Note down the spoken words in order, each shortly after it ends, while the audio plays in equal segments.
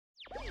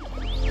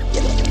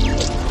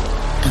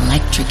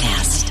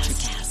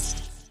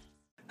Electrocast.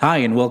 Hi,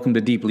 and welcome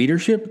to Deep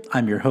Leadership.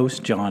 I'm your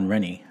host, John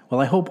Rennie. Well,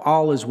 I hope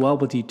all is well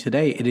with you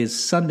today. It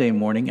is Sunday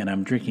morning, and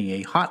I'm drinking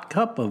a hot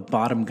cup of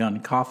Bottom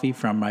Gun coffee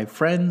from my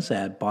friends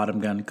at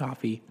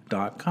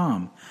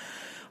bottomguncoffee.com.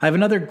 I have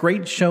another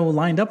great show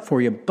lined up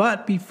for you,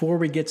 but before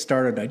we get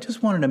started, I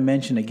just wanted to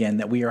mention again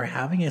that we are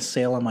having a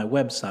sale on my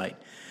website.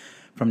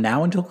 From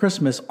now until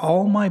Christmas,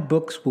 all my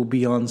books will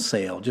be on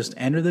sale. Just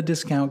enter the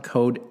discount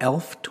code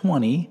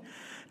ELF20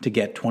 to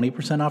get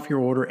 20% off your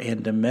order,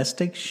 and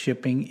domestic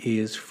shipping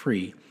is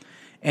free.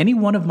 Any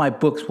one of my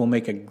books will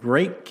make a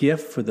great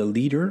gift for the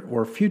leader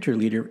or future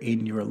leader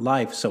in your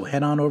life. So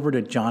head on over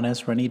to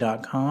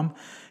johnsrennie.com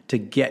to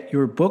get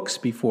your books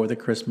before the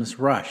Christmas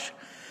rush.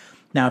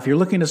 Now, if you're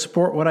looking to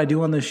support what I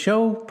do on this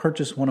show,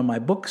 purchase one of my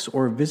books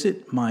or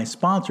visit my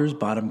sponsors,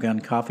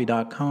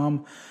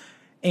 bottomguncoffee.com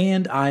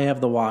and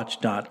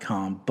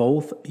IHaveTheWatch.com.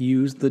 Both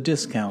use the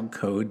discount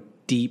code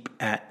DEEP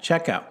at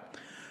checkout.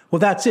 Well,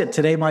 that's it.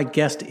 Today, my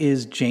guest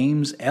is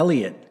James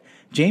Elliott.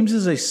 James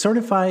is a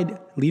certified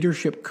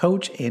leadership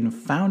coach and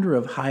founder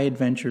of High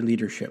Adventure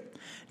Leadership.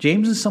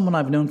 James is someone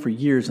I've known for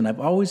years, and I've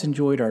always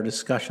enjoyed our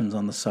discussions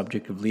on the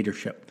subject of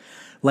leadership.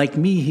 Like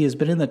me, he has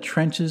been in the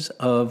trenches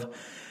of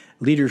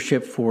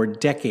leadership for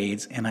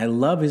decades, and I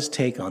love his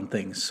take on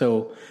things.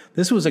 So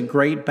this was a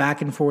great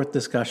back and forth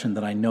discussion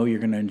that I know you're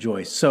going to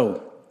enjoy.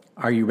 So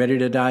are you ready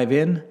to dive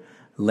in?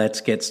 Let's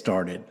get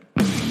started.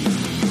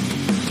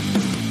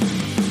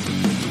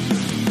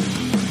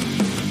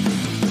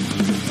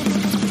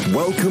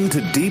 Welcome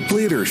to Deep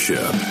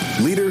Leadership.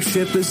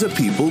 Leadership is a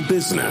people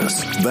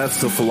business. That's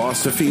the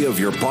philosophy of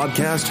your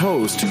podcast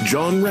host,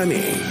 John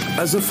Rennie.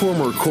 As a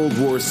former Cold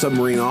War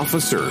submarine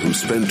officer who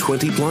spent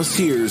 20 plus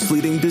years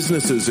leading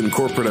businesses in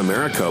corporate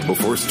America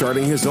before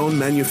starting his own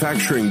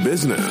manufacturing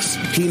business,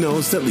 he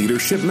knows that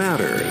leadership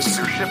matters.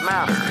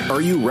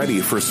 Are you ready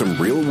for some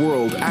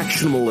real-world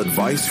actionable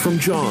advice from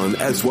John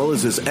as well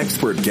as his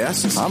expert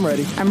guests? I'm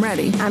ready.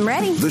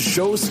 The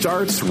show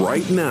starts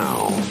right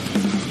now.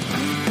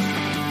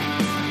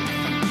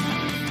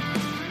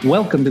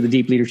 Welcome to the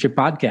Deep Leadership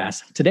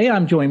Podcast. Today,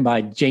 I'm joined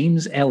by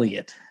James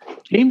Elliott.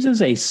 James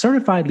is a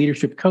certified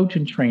leadership coach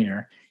and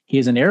trainer. He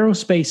is an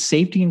aerospace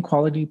safety and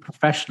quality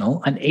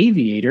professional, an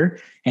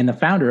aviator, and the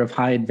founder of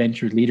High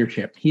Adventure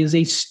Leadership. He is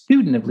a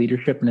student of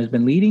leadership and has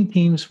been leading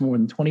teams for more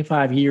than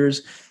 25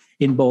 years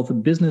in both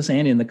business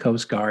and in the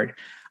Coast Guard.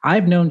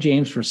 I've known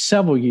James for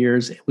several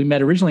years. We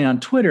met originally on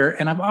Twitter,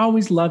 and I've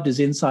always loved his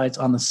insights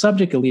on the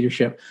subject of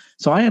leadership.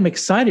 So I am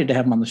excited to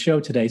have him on the show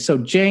today. So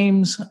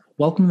James,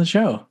 welcome to the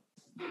show.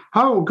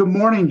 Oh, good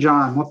morning,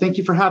 John. Well, thank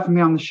you for having me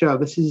on the show.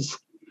 This is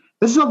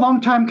a long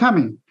time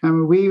coming. I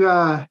mean, we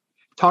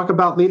talk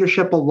about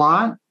leadership a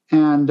lot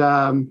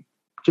and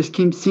just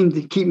seem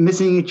to keep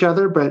missing each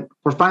other, but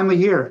we're finally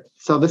here.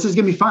 So this is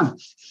going to be fun.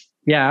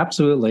 Yeah,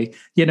 absolutely.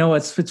 You know,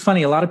 it's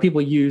funny. A lot of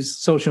people use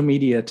social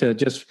media to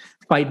just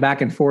fight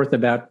back and forth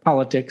about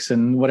politics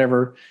and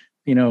whatever,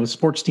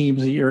 sports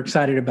teams that you're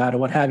excited about or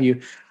what have you.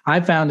 I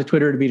found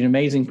Twitter to be an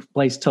amazing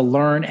place to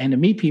learn and to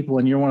meet people.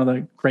 And you're one of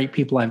the great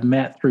people I've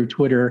met through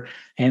Twitter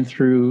and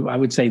through, I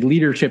would say,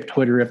 leadership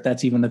Twitter, if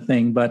that's even a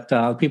thing, but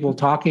people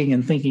talking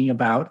and thinking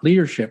about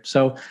leadership.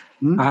 So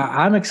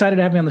I'm excited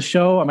to have you on the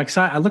show. I'm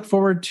excited. I look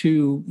forward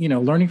to,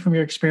 learning from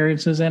your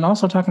experiences and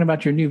also talking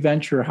about your new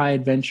venture, High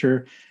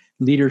Adventure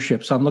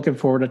Leadership. So I'm looking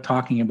forward to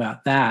talking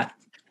about that.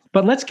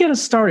 But let's get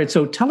us started.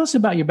 So tell us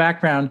about your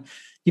background.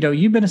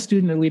 You've been a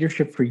student of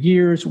leadership for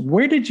years.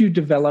 Where did you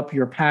develop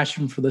your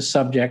passion for the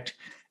subject?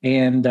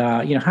 And,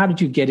 how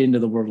did you get into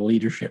the world of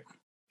leadership?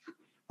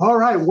 All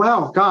right.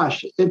 Well,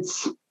 gosh,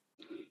 it's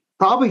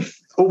probably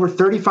over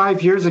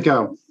 35 years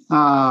ago.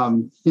 As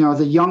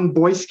a young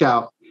Boy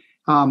Scout,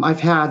 I've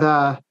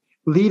had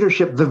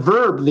leadership, the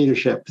verb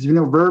leadership. Because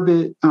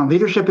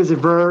leadership is a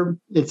verb.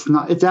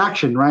 It's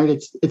action, right?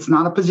 It's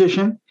not a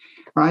position,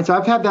 right? So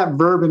I've had that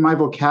verb in my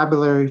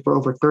vocabulary for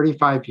over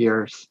 35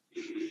 years.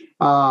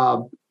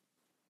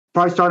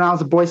 Probably started out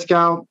as a Boy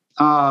Scout.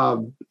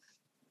 Now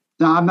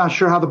I'm not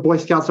sure how the Boy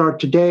Scouts are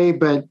today,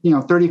 but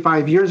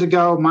 35 years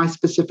ago, my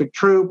specific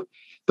troop,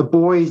 the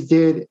boys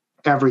did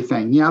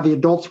everything. Yeah, the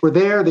adults were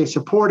there, they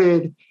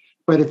supported,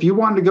 but if you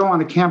wanted to go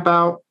on a camp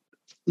out,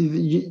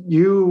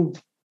 you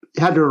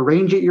had to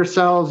arrange it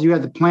yourselves. You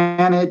had to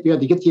plan it. You had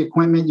to get the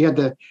equipment. You had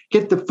to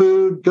get the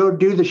food, go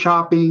do the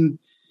shopping.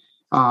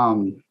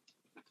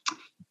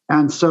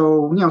 And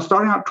so,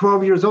 starting out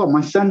 12 years old, my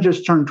son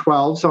just turned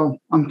 12. So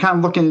I'm kind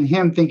of looking at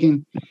him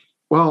thinking,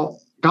 well,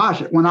 gosh,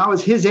 when I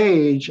was his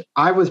age,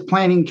 I was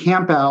planning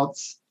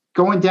campouts,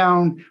 going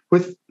down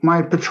with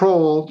my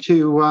patrol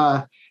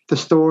to the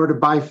store to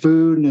buy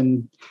food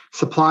and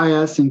supply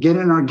us and get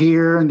in our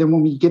gear. And then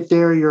when we get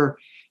there, you're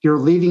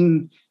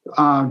leading,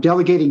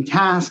 delegating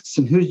tasks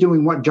and who's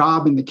doing what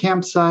job in the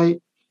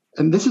campsite.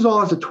 And this is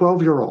all as a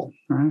 12-year-old,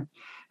 right?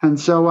 And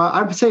so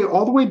I would say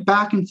all the way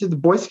back into the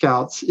Boy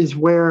Scouts is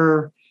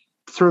where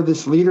sort of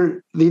this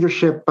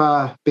leadership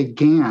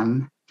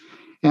began.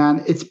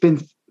 And it's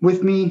been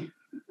with me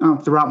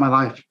throughout my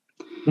life.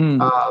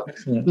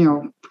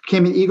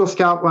 Became an Eagle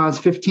Scout when I was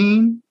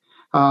 15.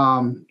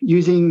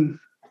 using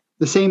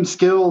the same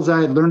skills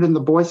I had learned in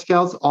the Boy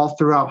Scouts all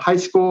throughout high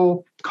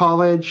school,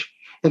 college,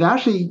 and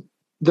actually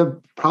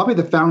probably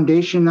the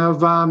foundation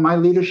of my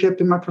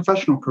leadership in my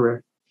professional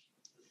career.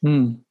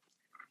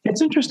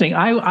 It's interesting.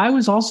 I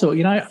was also,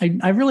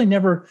 I really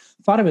never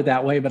thought of it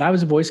that way, but I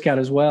was a Boy Scout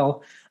as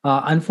well.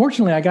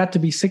 Unfortunately, I got to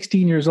be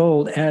 16 years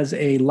old as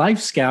a Life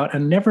Scout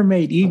and never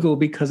made Eagle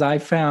because I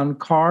found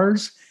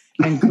cars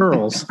and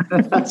girls.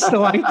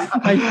 So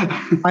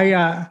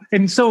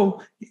and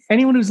so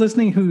anyone who's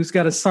listening who's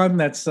got a son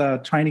that's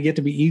trying to get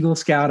to be Eagle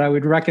Scout, I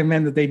would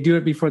recommend that they do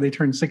it before they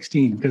turn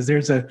 16 because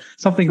there's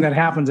something that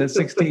happens at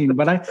 16.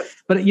 But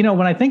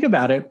when I think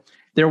about it,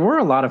 there were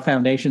a lot of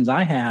foundations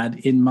I had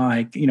in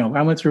my,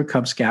 I went through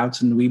Cub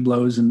Scouts and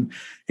Weeblos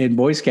and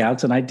Boy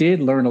Scouts, and I did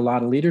learn a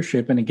lot of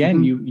leadership. And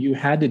again, you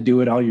had to do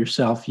it all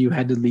yourself. You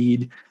had to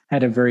lead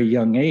at a very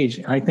young age.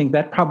 And I think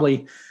that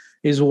probably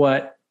is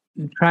what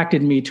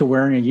attracted me to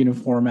wearing a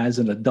uniform as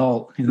an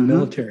adult in the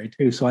military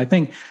too. So I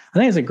think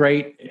it's a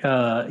great,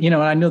 I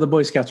know the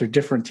Boy Scouts are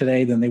different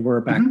today than they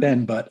were back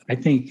then, but I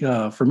think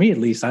for me at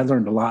least, I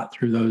learned a lot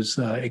through those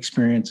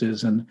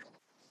experiences and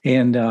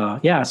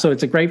so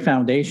it's a great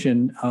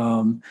foundation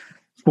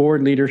for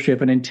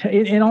leadership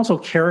and also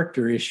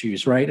character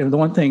issues, right? And the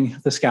one thing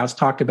the Scouts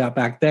talked about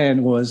back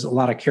then was a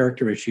lot of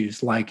character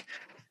issues like,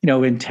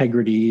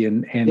 integrity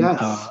and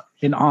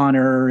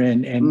honor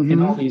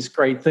and all these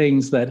great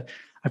things that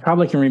I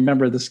probably can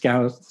remember the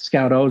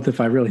Scout Oath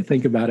if I really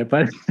think about it.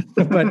 But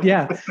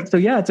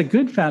it's a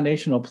good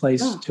foundational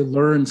place to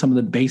learn some of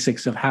the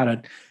basics of how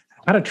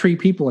to treat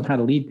people and how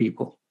to lead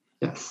people.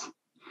 Yes,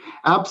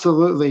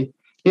 absolutely.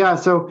 Yeah,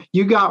 so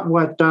you got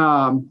what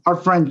our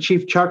friend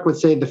Chief Chuck would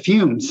say, the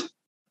fumes.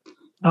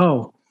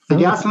 Oh. The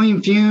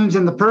gasoline fumes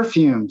and the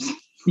perfumes.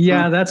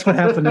 Yeah, that's what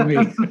happened to me.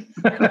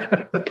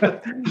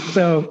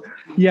 So,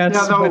 yes.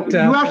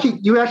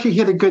 You actually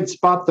hit a good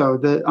spot, though.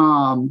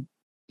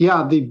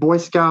 The Boy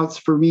Scouts,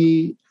 for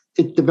me,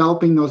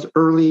 developing those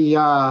early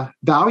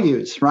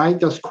values, right?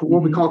 Those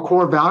what we call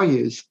core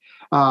values,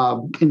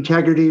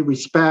 integrity,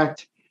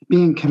 respect,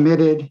 being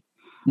committed,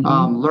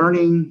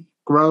 learning,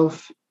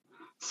 growth.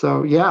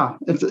 So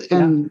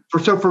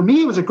for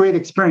me, it was a great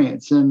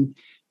experience, and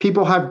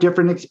people have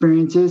different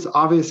experiences.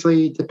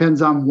 Obviously, it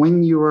depends on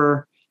when you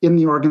were in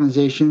the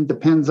organization.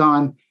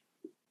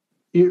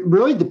 It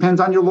really depends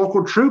on your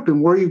local troop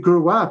and where you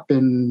grew up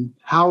and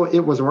how it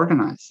was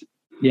organized.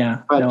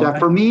 Yeah, but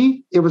for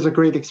me, it was a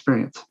great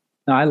experience.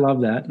 No, I love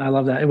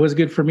that. It was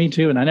good for me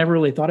too, and I never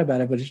really thought about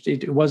it. But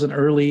it was an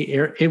early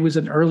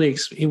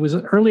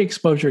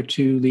exposure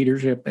to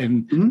leadership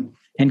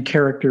and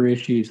character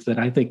issues that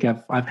I think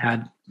I've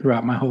had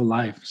throughout my whole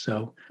life.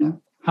 So,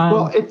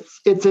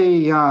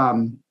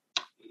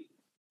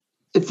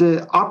 it's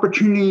an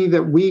opportunity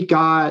that we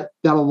got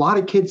that a lot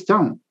of kids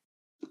don't.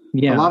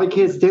 Yeah, a lot of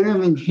kids didn't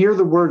even hear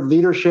the word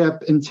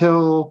leadership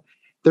until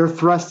they're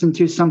thrust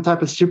into some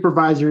type of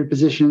supervisory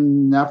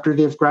position after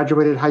they've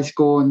graduated high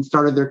school and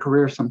started their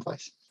career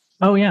someplace.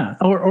 Oh yeah,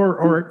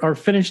 or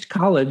finished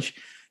college,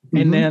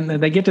 and then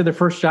they get to their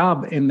first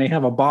job and they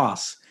have a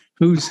boss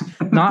who's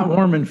not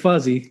warm and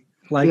fuzzy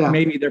like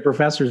maybe their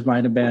professors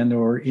might have been,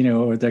 or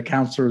their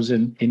counselors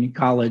in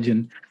college,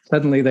 and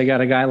suddenly they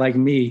got a guy like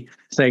me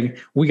saying,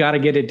 "We got to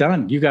get it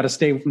done. You got to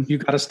stay. You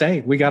got to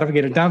stay. We got to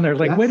get it done." They're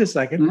like, "Wait a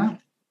second." Yeah.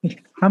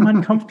 I'm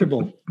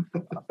uncomfortable.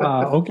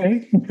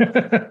 Okay.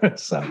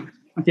 So,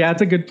 yeah,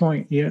 it's a good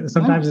point. Yeah,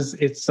 sometimes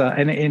it's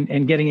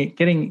and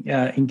getting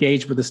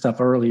engaged with the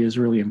stuff early is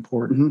really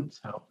important.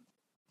 So,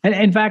 and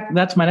in fact,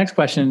 that's my next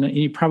question.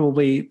 He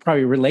probably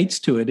relates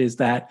to it. Is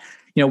that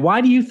why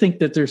do you think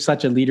that there's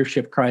such a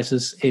leadership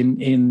crisis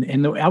in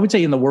the, I would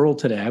say in the world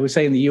today? I would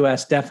say in the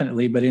U.S.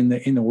 definitely, but in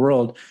the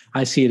world,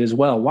 I see it as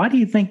well. Why do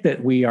you think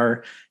that we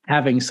are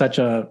having such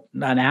an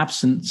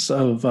absence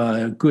of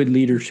good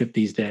leadership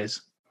these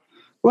days?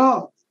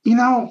 Well,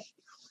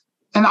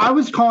 and I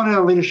was calling it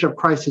a leadership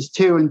crisis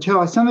too,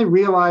 until I suddenly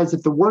realized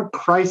that the word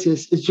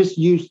crisis is just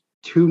used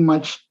too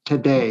much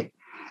today.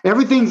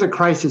 Everything's a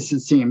crisis,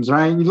 it seems,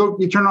 right?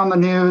 You turn on the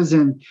news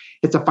and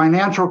it's a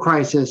financial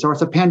crisis, or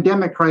it's a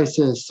pandemic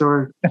crisis,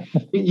 or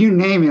you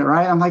name it,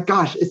 right? I'm like,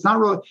 gosh, it's not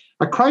really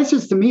a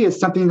crisis. To me, is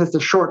something that's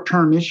a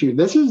short-term issue.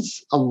 This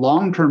is a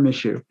long-term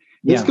issue.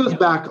 This goes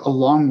back a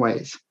long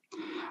ways.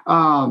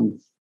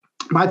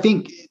 I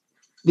think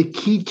the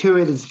key to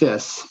it is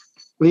this.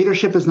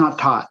 Leadership is not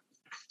taught.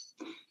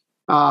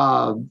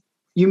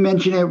 You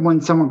mentioned it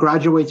when someone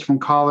graduates from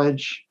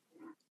college.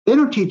 They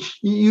don't teach.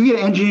 You get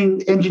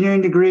an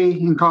engineering degree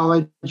in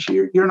college.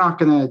 You're not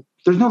going to.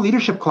 There's no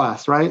leadership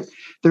class, right?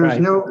 There's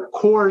no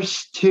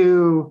course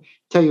to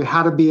tell you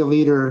how to be a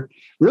leader.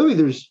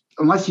 Really,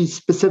 unless you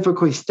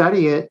specifically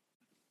study it,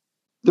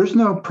 there's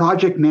no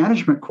project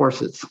management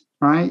courses,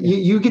 right?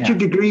 You get your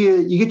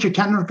degree. You get your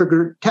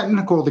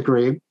technical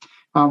degree,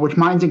 which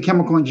mine's in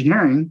chemical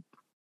engineering.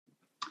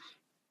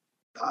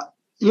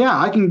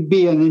 I can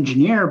be an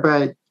engineer,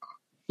 but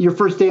your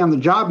first day on the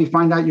job, you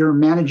find out you're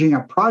managing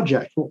a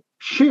project. Well,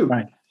 shoot.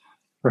 Right.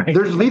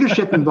 There's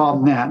leadership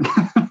involved in that,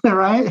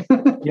 right?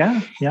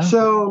 Yeah.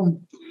 So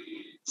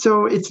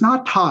So it's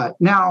not taught.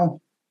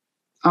 Now,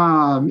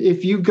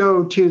 if you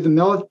go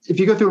to if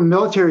you go through a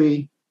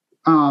military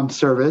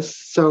service,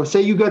 so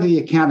say you go to the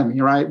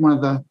academy, right, one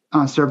of the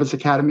service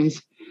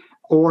academies,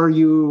 or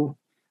you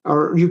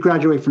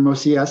graduate from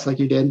OCS like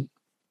you did.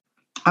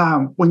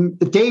 When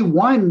the day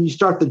one you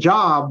start the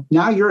job,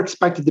 now you're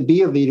expected to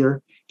be a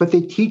leader, but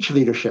they teach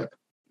leadership.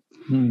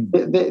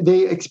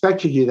 They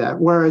expect you to do that.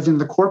 Whereas in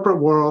the corporate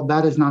world,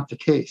 that is not the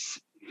case.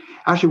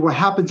 Actually, what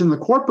happens in the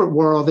corporate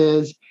world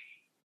is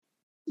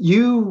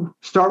you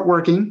start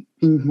working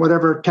in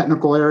whatever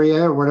technical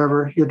area or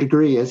whatever your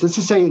degree is. Let's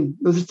just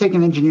take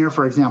an engineer,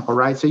 for example,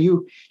 right? So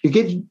you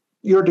get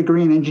your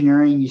degree in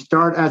engineering, you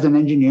start as an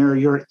engineer,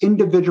 you're an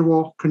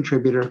individual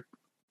contributor.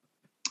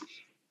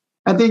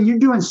 And then you're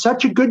doing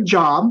such a good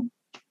job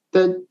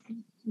that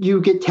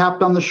you get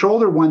tapped on the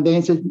shoulder one day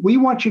and said, we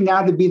want you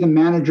now to be the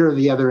manager of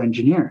the other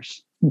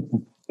engineers.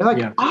 They're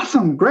like,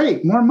 awesome,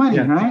 great, more money,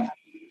 right?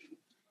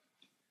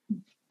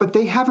 But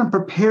they haven't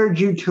prepared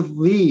you to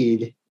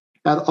lead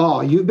at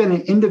all. You've been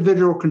an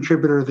individual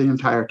contributor the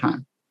entire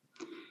time.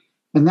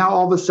 And now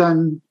all of a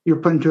sudden you're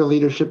put into a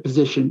leadership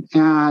position.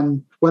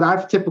 And what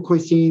I've typically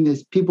seen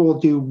is people will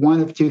do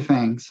one of two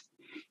things.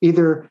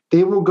 Either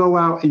they will go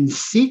out and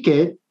seek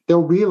it.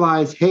 They'll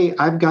realize, hey,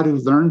 I've got to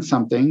learn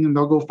something, and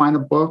they'll go find a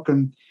book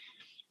and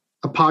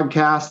a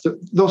podcast.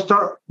 They'll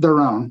start their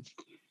own.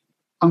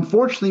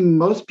 Unfortunately,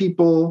 most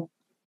people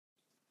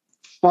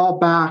fall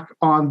back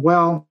on,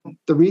 well,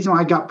 the reason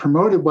I got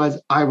promoted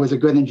was I was a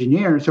good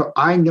engineer, so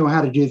I know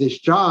how to do this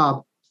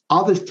job.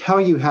 I'll just tell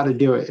you how to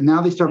do it. And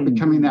now they start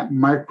becoming that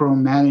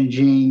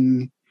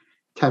micromanaging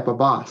type of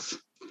boss.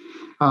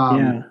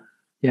 And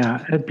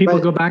people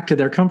go back to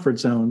their comfort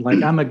zone.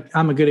 Like, I'm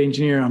a good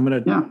engineer. I'm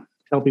going to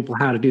tell people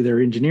how to do their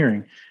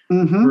engineering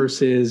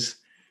versus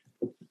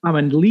I'm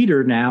a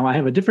leader now. I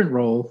have a different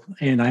role,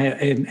 and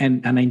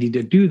I need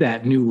to do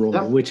that new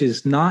role, which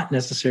is not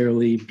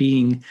necessarily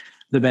being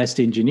the best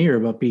engineer,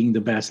 but being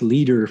the best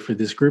leader for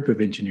this group of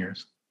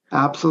engineers.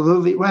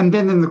 Absolutely. And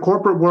then in the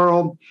corporate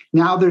world,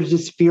 now there's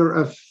this fear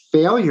of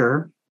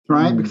failure,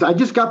 right? Because I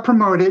just got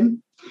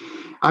promoted.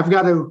 I've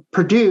got to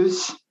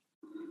produce,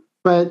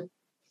 but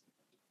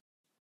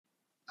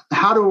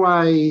how do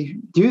I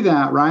do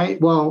that, right?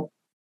 Well,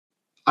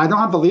 I don't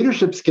have the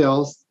leadership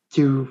skills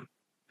to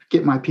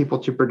get my people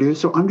to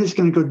produce, so I'm just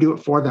going to go do it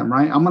for them,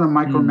 right? I'm going to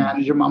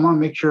micromanage them. I'm going to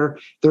make sure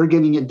they're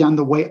getting it done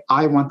the way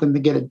I want them to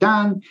get it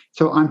done,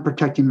 so I'm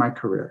protecting my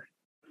career.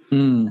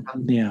 And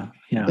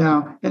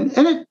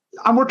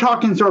we're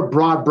talking sort of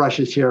broad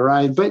brushes here,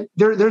 right? But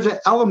there's an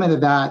element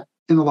of that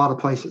in a lot of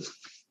places.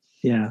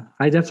 Yeah,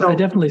 I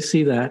definitely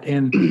see that,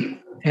 and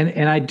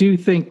I do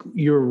think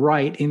you're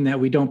right in that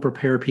we don't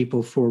prepare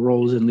people for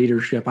roles in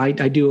leadership. I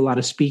do a lot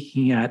of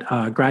speaking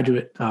at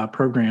graduate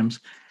programs.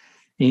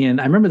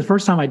 And I remember the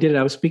first time I did it,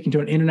 I was speaking to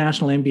an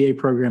international MBA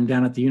program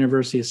down at the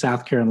University of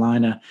South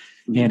Carolina.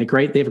 And they have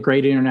a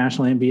great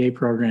international MBA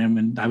program.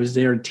 And I was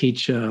there to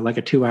teach like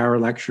a 2-hour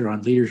lecture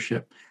on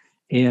leadership.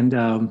 And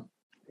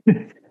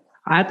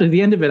at the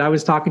end of it, I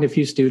was talking to a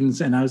few students,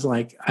 and I was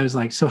like,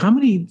 so how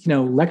many,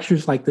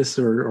 lectures like this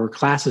or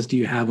classes do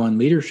you have on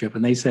leadership?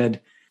 And they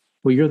said,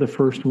 well, you're the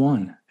first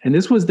one. And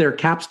this was their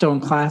capstone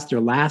class,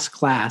 their last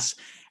class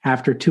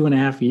after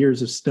 2.5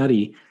 years of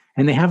study.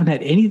 And they haven't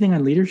had anything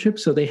on leadership.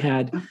 So they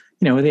had,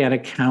 they had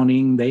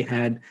accounting, they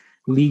had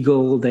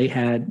legal, they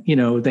had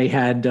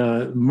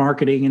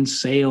marketing and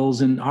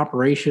sales and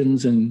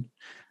operations, and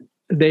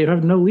they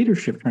have no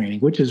leadership training,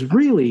 which is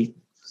really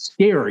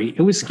scary.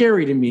 It was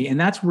scary to me. And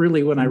that's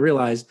really when I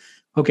realized,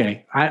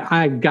 okay,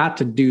 I've got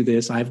to do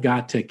this. I've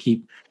got to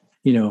keep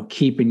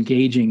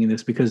engaging in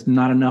this, because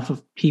not enough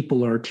of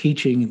people are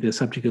teaching the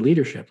subject of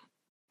leadership.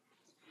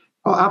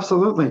 Oh,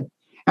 absolutely.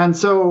 And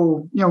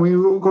so, we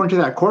will go into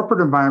that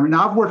corporate environment.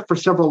 Now, I've worked for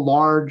several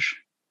large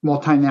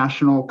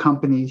multinational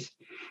companies,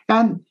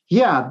 and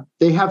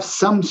they have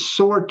some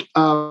sort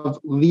of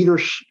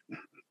leadership,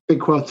 big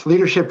quotes,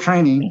 leadership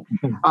training.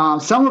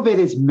 Some of it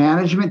is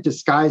management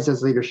disguised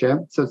as leadership.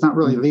 So it's not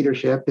really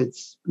leadership.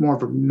 It's more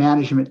of a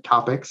management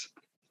topics.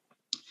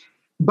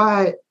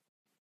 But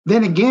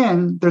then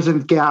again, there's a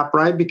gap,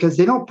 right? Because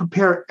they don't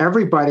prepare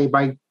everybody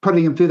by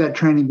putting them through that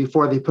training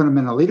before they put them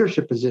in a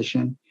leadership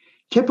position.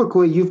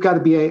 Typically, you've got to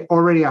be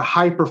already a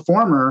high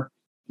performer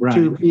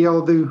to be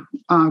able to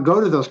go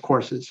to those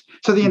courses.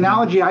 So the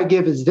analogy I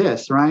give is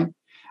this, right?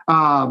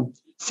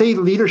 Say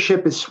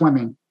leadership is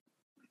swimming.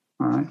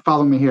 All right,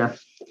 follow me here.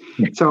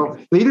 So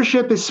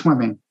leadership is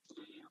swimming.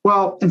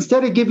 Well,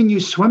 instead of giving you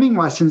swimming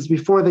lessons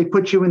before they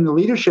put you in the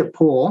leadership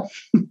pool,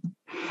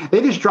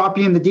 they just drop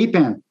you in the deep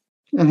end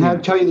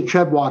and tell you to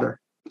tread water.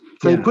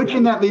 So they put you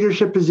in that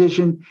leadership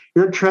position,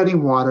 you're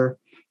treading water.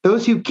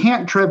 Those who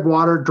can't tread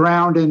water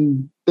drown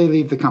and they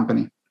leave the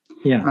company.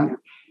 Yeah. Right?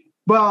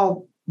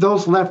 Well,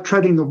 those left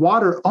treading the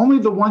water, only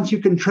the ones who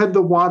can tread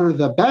the water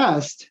the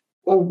best,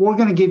 well, we're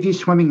going to give you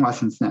swimming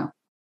lessons now.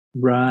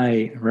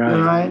 Right.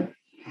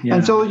 Yeah.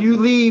 And so you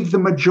leave the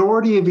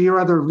majority of your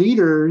other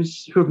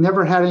leaders who have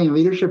never had any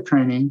leadership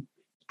training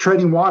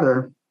treading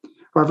water,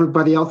 or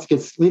everybody else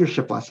gets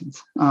leadership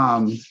lessons.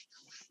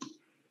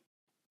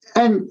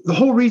 And the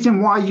whole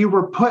reason why you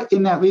were put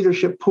in that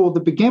leadership pool to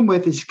begin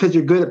with is because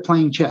you're good at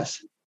playing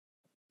chess.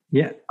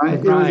 Yeah. Right?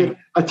 It was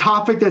a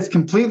topic that's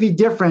completely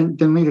different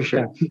than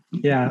leadership.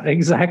 Yeah,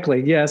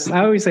 exactly. Yes.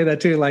 I always say that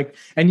too. Like,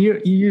 and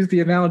you use the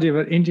analogy of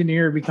an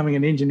engineer becoming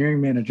an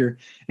engineering manager.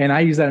 And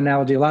I use that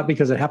analogy a lot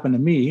because it happened to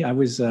me. I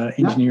was an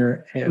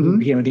engineer who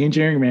became the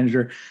engineering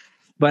manager.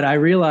 But I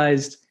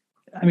realized,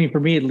 I mean, for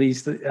me at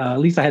least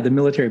I had the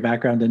military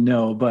background to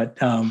know. But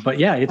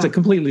yeah, it's a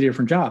completely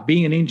different job.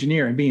 Being an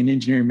engineer and being an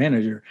engineering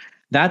manager,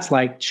 that's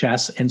like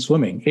chess and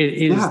swimming.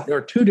 There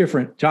are two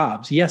different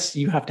jobs. Yes,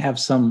 you have to have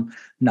some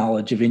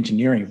knowledge of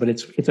engineering, but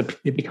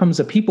it becomes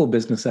a people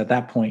business at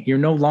that point. You're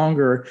no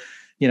longer,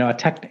 you have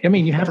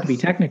to be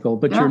technical,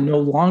 but you're no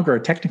longer a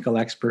technical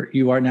expert.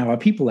 You are now a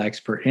people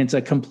expert, and it's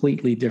a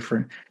completely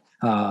different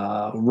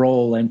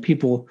role. And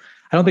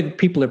I don't think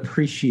people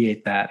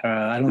appreciate that.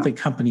 I don't think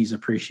companies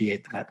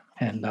appreciate that.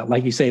 And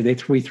like you say,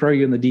 we throw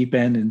you in the deep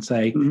end and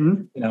say,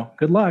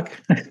 good luck.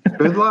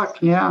 Good luck.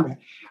 Yeah.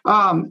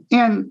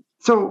 And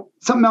so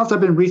something else I've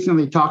been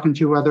recently talking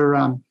to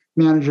other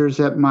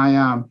managers at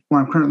my where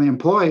I'm currently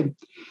employed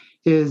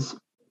is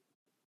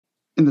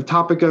in the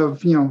topic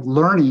of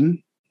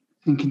learning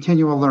and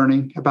continual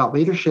learning about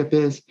leadership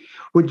is,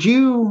 would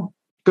you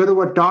go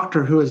to a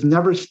doctor who has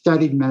never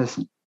studied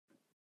medicine?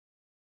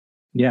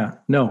 Yeah,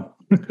 no.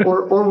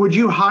 or would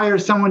you hire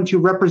someone to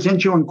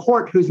represent you in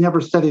court who's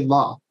never studied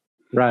law?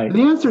 Right. And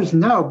the answer is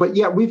no, but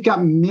yet we've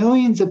got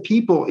millions of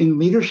people in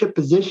leadership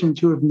positions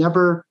who have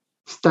never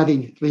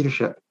studied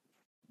leadership.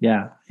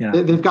 Yeah.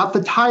 They've got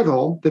the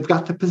title, they've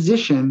got the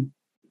position,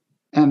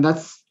 and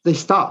they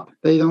stop.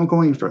 They don't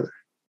go any further.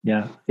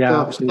 Yeah.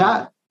 So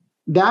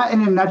that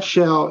in a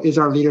nutshell is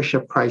our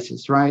leadership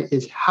crisis, right?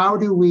 Is how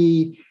do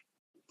we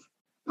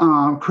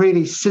create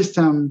a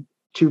system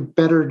to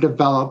better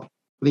develop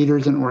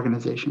leaders and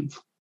organizations?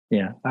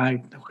 Yeah,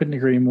 I couldn't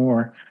agree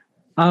more.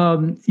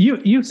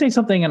 You say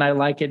something and I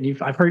like it.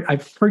 And I've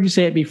heard you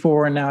say it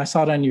before, and now I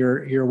saw it on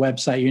your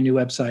website, your new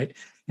website.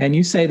 And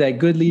you say that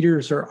good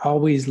leaders are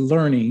always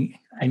learning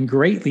and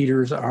great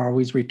leaders are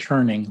always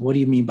returning. What do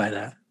you mean by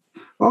that?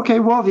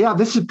 Okay, well, yeah,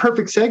 this is a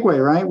perfect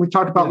segue, right? We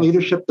talked about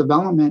leadership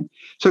development.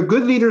 So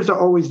good leaders are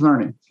always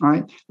learning, all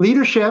right?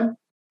 Leadership,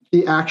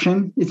 the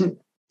action,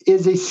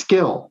 is a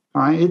skill,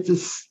 all right? It's a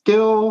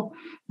skill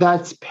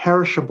that's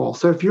perishable.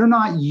 So if you're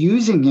not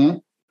using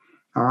it,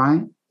 all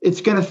right,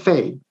 it's going to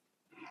fade.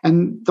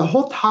 And the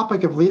whole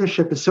topic of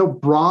leadership is so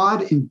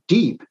broad and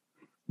deep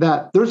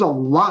that there's a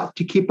lot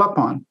to keep up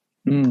on.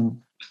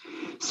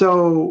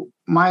 So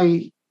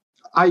my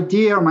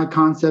idea or my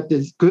concept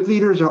is good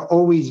leaders are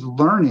always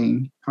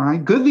learning, all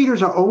right? Good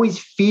leaders are always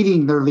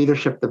feeding their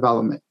leadership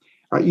development,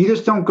 all right? You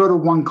just don't go to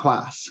one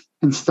class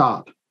and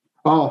stop.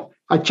 Oh,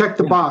 I checked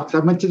the box. I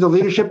went to the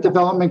leadership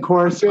development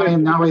course. I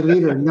am now a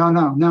leader.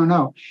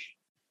 No.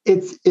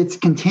 It's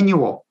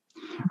continual.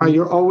 Right?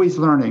 You're always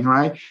learning,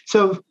 right?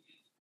 So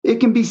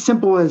it can be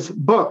simple as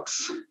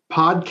books,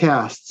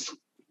 podcasts,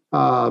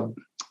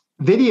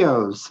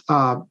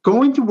 videos,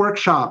 going to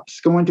workshops,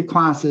 going to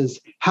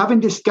classes, having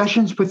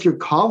discussions with your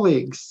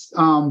colleagues,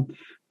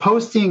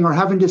 posting or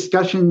having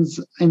discussions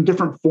in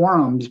different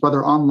forums,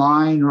 whether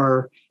online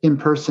or in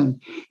person.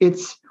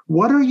 It's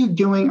what are you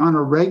doing on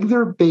a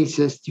regular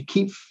basis to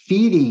keep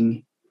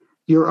feeding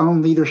your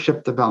own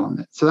leadership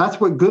development? So that's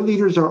what good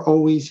leaders are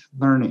always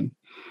learning.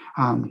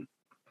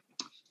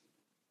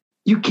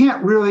 You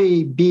can't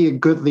really be a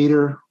good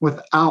leader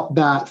without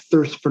that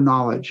thirst for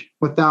knowledge,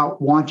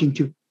 without wanting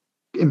to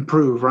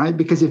improve, right?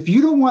 Because if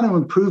you don't want to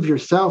improve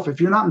yourself, if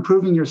you're not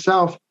improving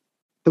yourself,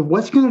 then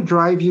what's going to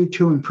drive you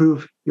to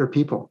improve your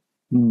people?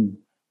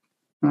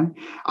 Right?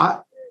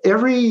 I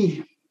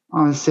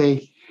want to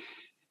say,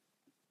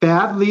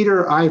 bad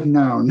leader I've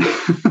known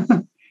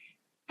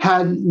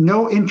had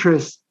no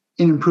interest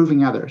in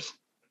improving others.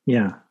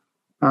 Yeah.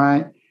 All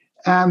right.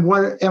 And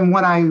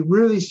when I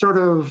really sort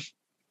of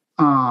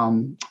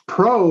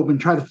probe and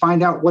try to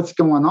find out what's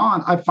going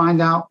on, I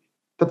find out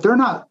that they're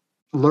not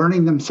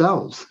learning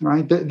themselves,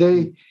 right?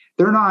 They're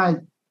not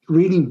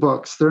reading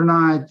books. They're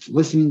not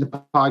listening to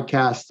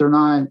podcasts. They're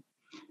not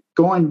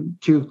going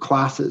to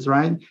classes,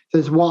 right?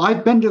 Says, well,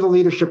 I've been to the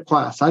leadership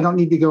class. I don't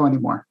need to go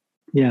anymore.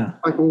 Yeah.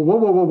 Like,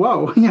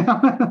 whoa.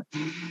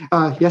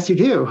 Yes, you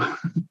do,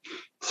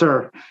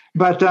 sir.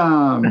 But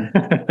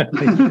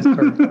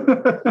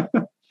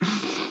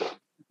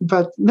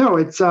but no,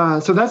 it's so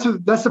that's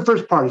the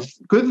first part.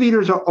 Is good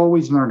leaders are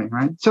always learning,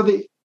 right? So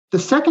the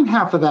second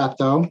half of that,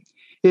 though,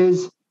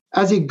 is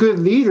as a good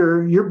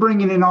leader, you're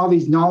bringing in all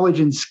these knowledge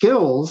and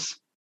skills.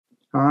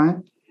 All right.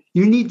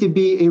 You need to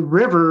be a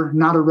river,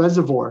 not a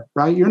reservoir,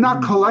 right? You're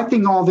not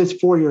collecting all this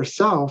for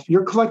yourself.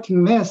 You're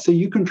collecting this so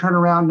you can turn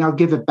around and now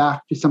give it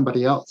back to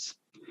somebody else.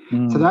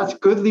 So that's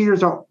good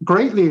leaders.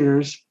 Great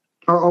leaders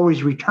are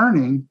always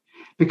returning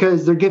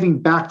because they're giving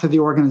back to the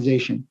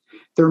organization.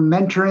 They're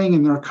mentoring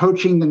and they're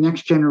coaching the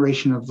next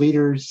generation of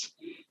leaders.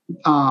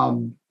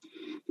 When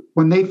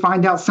they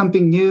find out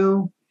something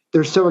new,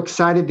 they're so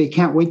excited they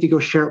can't wait to go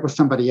share it with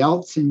somebody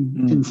else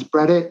and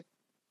spread it.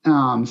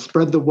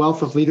 Spread the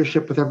wealth of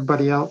leadership with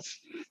everybody else.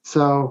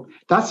 So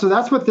that's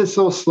what this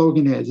little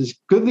slogan is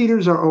good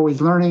leaders are always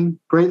learning,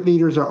 great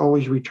leaders are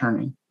always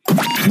returning.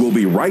 We'll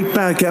be right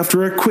back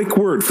after a quick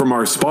word from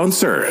our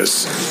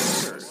sponsors.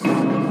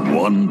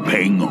 One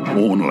ping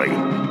only,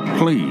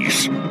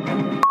 please.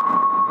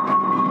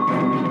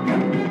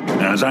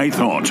 As I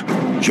thought,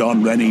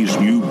 John Rennie's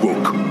new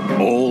book,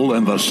 All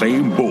in the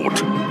Same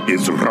Boat,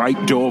 is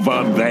right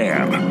over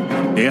there.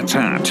 It's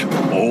at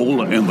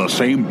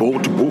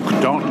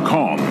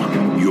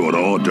allinthesameboatbook.com. Your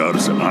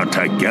orders are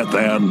to get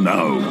there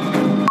now.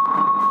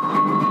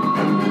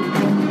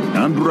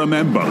 And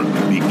remember,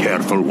 be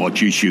careful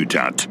what you shoot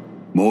at.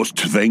 Most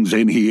things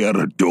in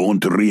here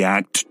don't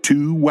react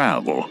too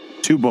well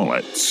to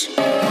bullets.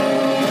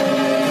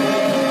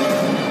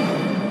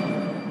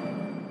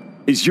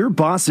 Is your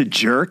boss a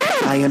jerk?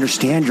 I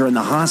understand you're in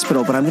the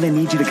hospital, but I'm going to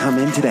need you to come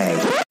in today.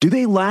 Do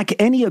they lack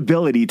any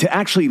ability to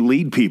actually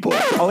lead people?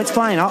 Oh, it's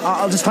fine.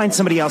 I'll just find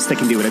somebody else that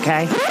can do it,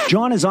 okay?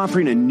 John is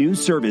offering a new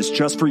service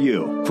just for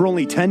you. For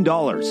only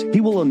 $10,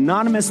 he will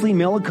anonymously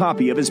mail a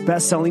copy of his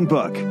best-selling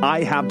book,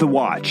 I Have the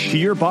Watch, to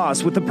your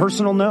boss with a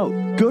personal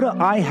note. Go to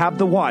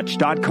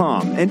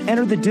IHaveTheWatch.com and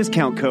enter the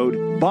discount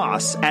code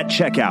BOSS at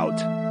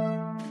checkout.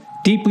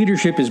 Deep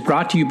Leadership is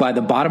brought to you by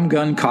the Bottom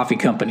Gun Coffee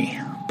Company.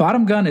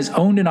 Bottom Gun is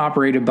owned and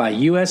operated by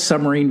U.S.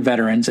 submarine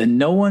veterans, and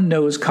no one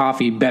knows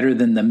coffee better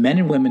than the men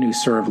and women who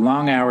serve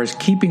long hours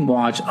keeping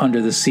watch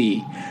under the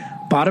sea.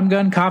 Bottom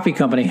Gun Coffee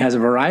Company has a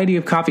variety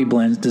of coffee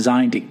blends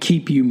designed to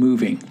keep you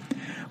moving.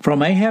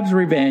 From Ahab's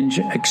Revenge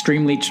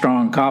extremely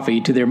strong coffee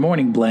to their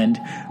morning blend,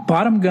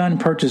 Bottom Gun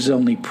purchases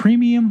only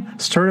premium,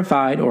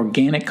 certified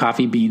organic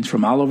coffee beans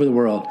from all over the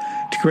world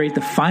to create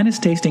the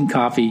finest tasting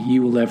coffee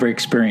you will ever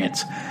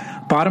experience.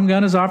 Bottom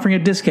Gun is offering a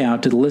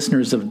discount to the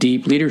listeners of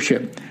Deep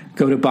Leadership.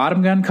 Go to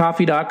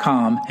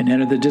bottomguncoffee.com and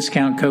enter the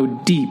discount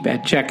code DEEP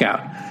at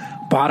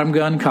checkout. Bottom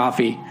Gun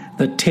Coffee,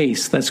 the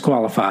taste that's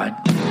qualified.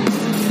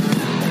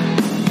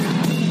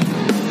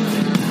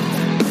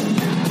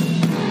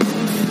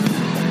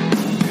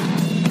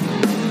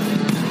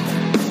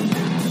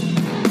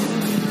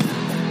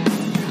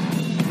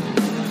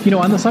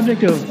 On the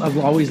subject of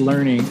always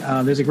learning,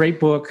 there's a great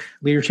book,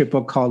 leadership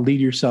book called Lead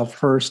Yourself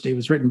First. It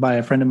was written by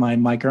a friend of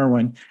mine, Mike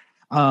Irwin.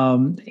 I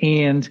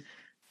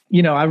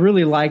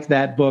really like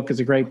that book. It's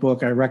a great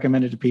book. I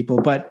recommend it to people.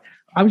 But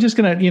I was just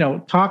going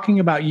to, talking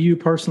about you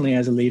personally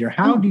as a leader,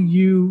 how do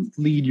you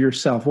lead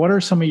yourself? What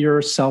are some of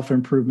your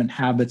self-improvement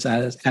habits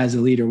as a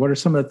leader? What are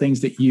some of the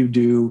things that you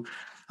do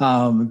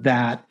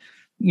that,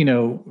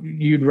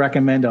 you'd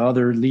recommend to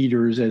other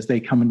leaders as they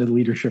come into the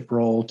leadership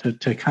role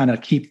to kind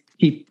of keep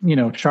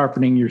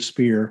sharpening your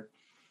spear?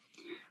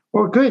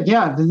 Well, good.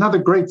 Yeah. Another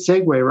great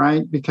segue,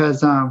 right?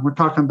 Because we're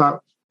talking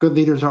about good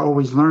leaders are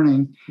always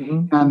learning,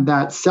 and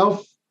that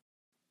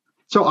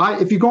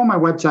if you go on my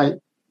website,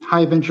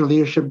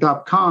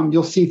 highadventureleadership.com,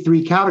 you'll see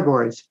 3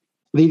 categories: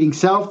 leading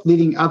self,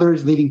 leading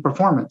others, leading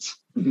performance.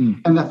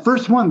 And the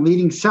first one,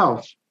 leading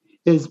self,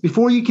 is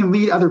before you can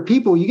lead other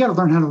people, you got to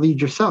learn how to lead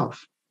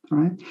yourself.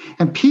 Right?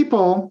 And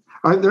people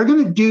they're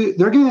going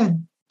to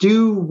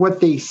do what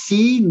they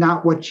see,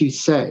 not what you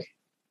say.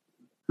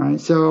 Right?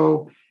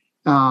 So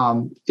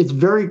it's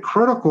very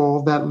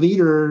critical that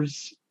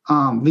leaders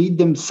lead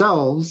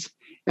themselves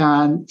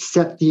and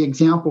set the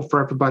example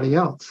for everybody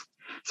else.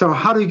 So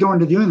how do we go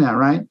into doing that,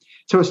 right?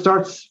 So it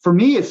starts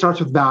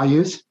with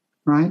values,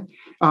 right?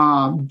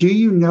 Do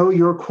you know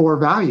your core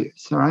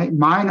values, all right?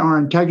 Mine are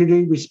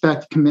integrity,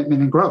 respect,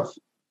 commitment, and growth,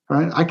 all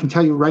right? I can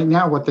tell you right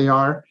now what they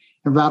are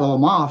and rattle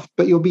them off,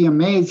 but you'll be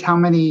amazed how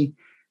many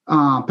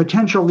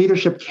potential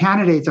leadership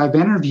candidates I've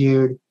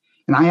interviewed,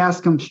 and I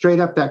ask them straight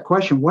up that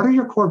question, what are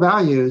your core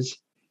values?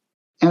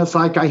 And it's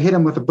like I hit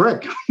them with a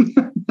brick.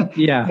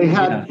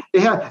 Yeah. They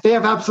have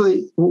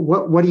absolutely,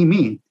 what do you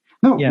mean?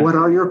 No, What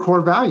are your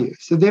core values?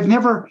 So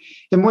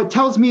and what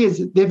tells me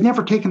is they've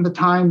never taken the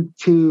time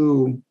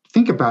to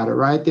think about it,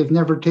 right? They've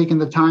never taken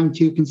the time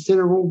to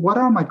consider, well, what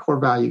are my core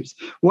values?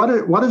 What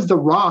is the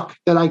rock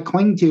that I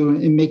cling to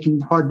in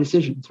making hard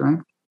decisions, right?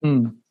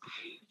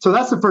 So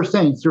that's the first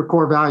thing, it's your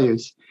core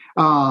values.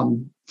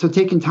 So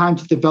taking time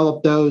to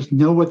develop those,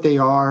 know what they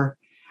are,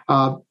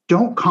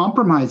 don't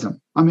compromise them.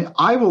 I mean,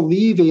 I will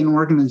leave an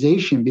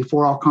organization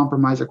before I'll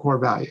compromise a core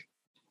value.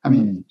 I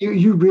mean,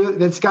 you really,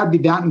 that's got to be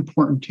that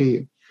important to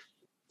you.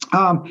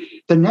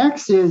 The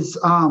next is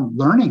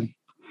learning.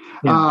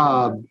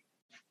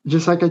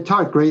 Just like I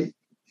taught,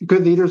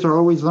 good leaders are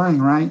always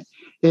learning, right?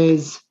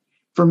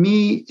 For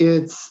me,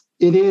 it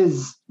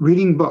is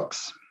reading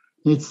books.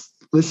 It's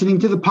listening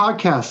to the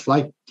podcasts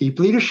like Deep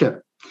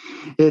Leadership.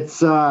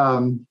 It's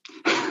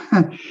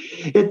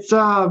it's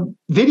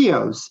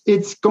videos.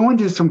 It's going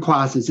to some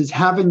classes. It's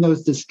having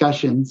those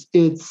discussions.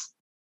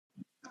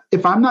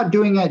 If I'm not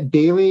doing it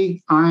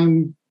daily,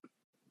 I'm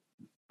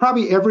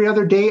probably every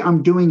other day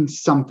I'm doing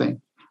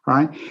something.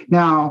 Right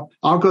now,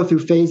 I'll go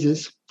through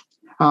phases.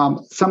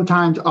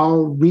 Sometimes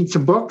I'll read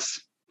some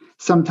books.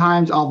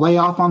 Sometimes I'll lay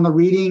off on the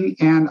reading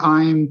and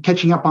I'm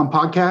catching up on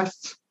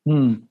podcasts.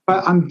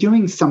 But I'm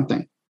doing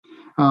something.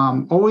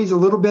 Always a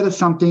little bit of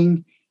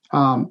something.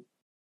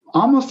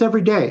 Almost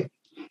every day.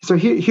 So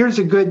here's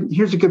a good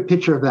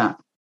picture of that.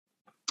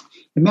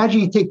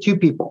 Imagine you take two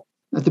people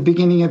at the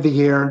beginning of the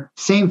year,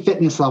 same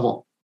fitness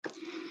level,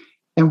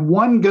 and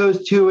one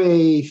goes to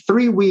a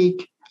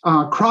 3-week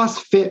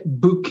CrossFit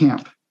boot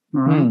camp.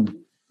 All right.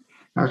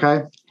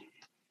 Okay.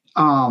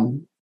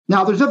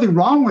 Now, there's nothing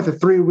wrong with a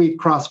 3-week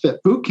CrossFit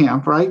boot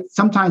camp, right?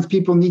 Sometimes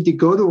people need to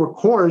go to a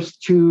course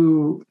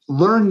to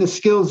learn the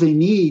skills they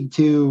need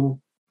to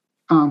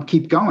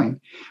keep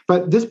going.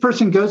 But this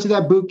person goes to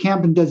that boot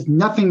camp and does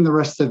nothing the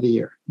rest of the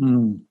year.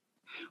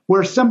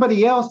 Where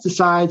somebody else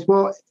decides,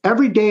 well,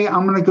 every day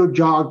I'm going to go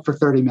jog for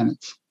 30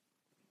 minutes.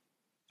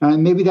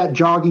 And maybe that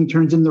jogging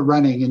turns into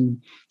running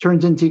and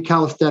turns into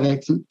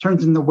calisthenics and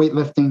turns into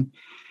weightlifting.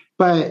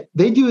 But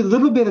they do a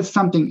little bit of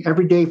something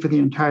every day for the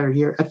entire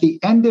year. At the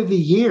end of the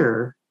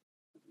year,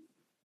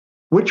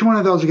 which one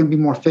of those are going to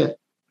be more fit?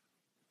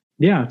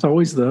 Yeah, it's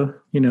always the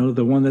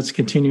one that's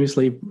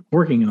continuously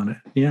working on it.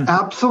 Yeah,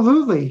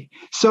 absolutely.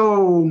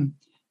 So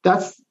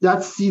that's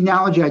the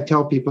analogy I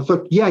tell people.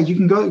 Look, yeah, you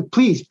can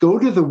please go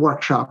to the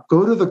workshop,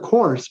 go to the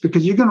course,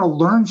 because you're going to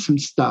learn some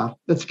stuff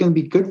that's going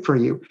to be good for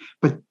you.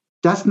 But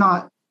that's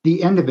not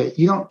the end of it.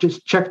 You don't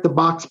just check the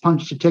box,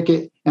 punch the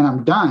ticket, and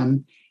I'm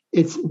done.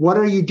 It's what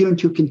are you doing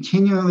to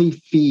continually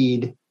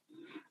feed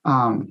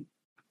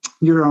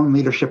your own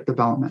leadership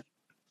development?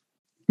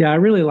 Yeah, I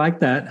really like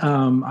that.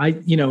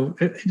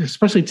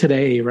 Especially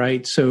today,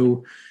 right?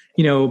 So,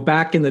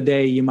 back in the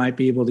day, you might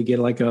be able to get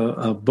like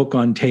a book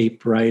on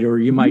tape, right? Or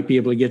you might be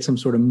able to get some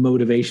sort of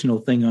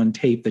motivational thing on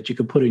tape that you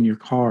could put in your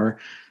car.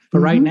 But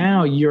right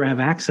now, you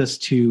have access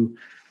to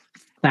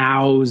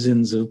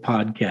thousands of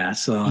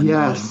podcasts on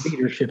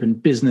leadership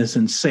and business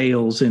and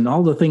sales and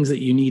all the things that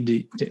you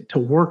need to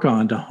work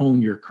on to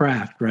hone your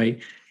craft,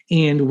 right?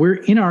 And we're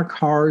in our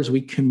cars,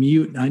 we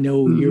commute. I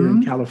know you're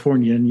in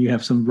California and you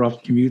have some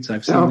rough commutes.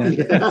 I've seen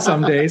that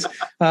some days.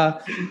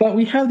 But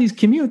we have these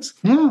commutes.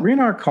 Yeah. We're in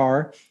our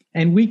car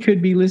and we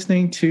could be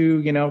listening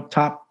to,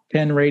 top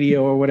 10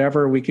 radio or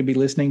whatever. We could be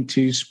listening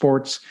to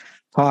sports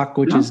talk,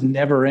 which is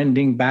never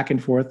ending back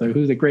and forth, or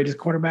who the greatest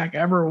quarterback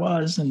ever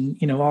was, and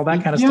all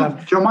that kind of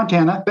stuff. Joe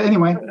Montana, but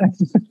anyway.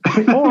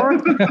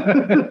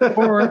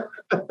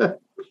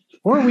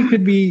 or we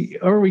could be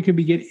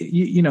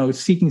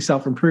seeking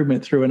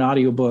self-improvement through an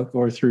audiobook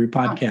or through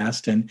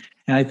podcast. And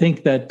I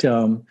think that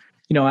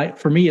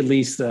for me at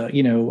least,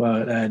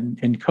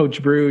 and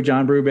Coach Brew,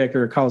 John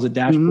Brubaker calls it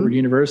Dashboard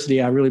University.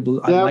 I really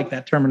I like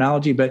that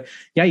terminology, but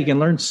yeah, you can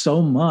learn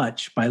so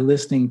much by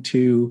listening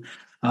to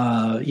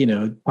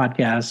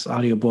podcasts,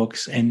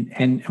 audiobooks,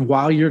 and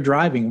while you're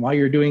driving, while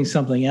you're doing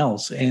something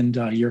else, and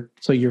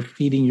you're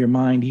feeding your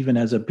mind even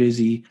as a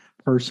busy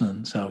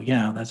person. So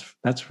yeah,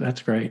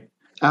 that's great.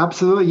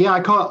 Absolutely. Yeah.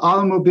 I call it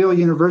Automobile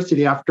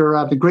University after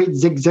the great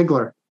Zig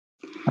Ziglar.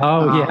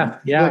 Oh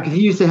yeah. Because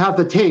he used to have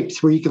the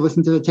tapes where you could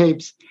listen to the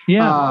tapes.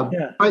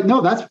 But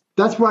no,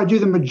 that's where I do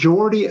the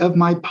majority of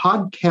my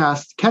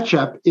podcast catch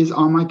up is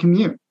on my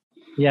commute.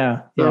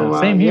 Yeah.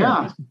 Same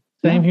here.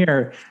 Same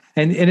here.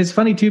 And it's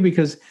funny too,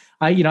 because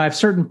I have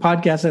certain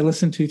podcasts I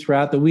listen to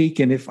throughout the week.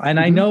 And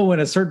I know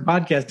when a certain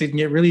podcast didn't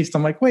get released,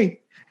 I'm like,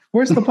 wait,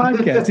 where's the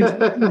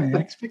podcast? I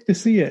expect to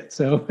see it.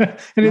 So, and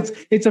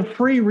it's a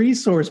free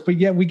resource, but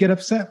yet we get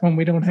upset when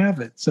we don't have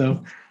it.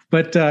 So,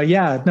 but so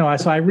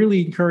I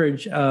really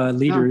encourage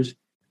leaders.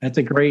 That's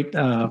a great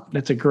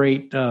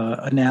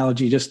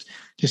analogy. Just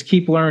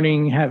keep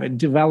learning,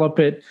 develop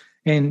it.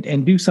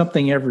 And do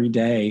something every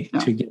day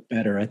to get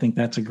better. I think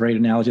that's a great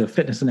analogy. The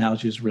fitness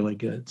analogy is really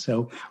good.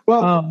 So,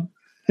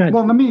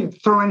 let me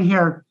throw in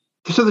here.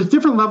 So there's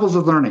different levels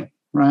of learning,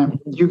 right?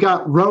 You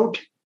got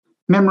rote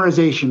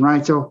memorization,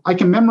 right? So I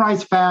can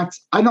memorize facts.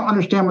 I don't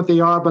understand what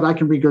they are, but I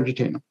can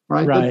regurgitate them,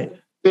 right? Right.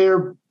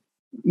 Bare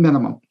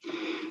minimum.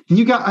 Then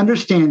you got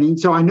understanding.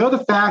 So I know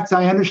the facts.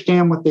 I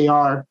understand what they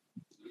are.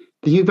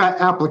 Then you've got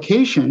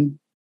application,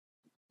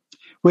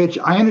 which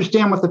I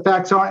understand what the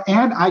facts are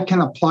and I can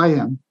apply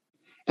them.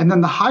 And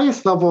then the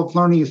highest level of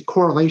learning is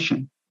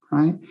correlation,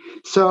 right?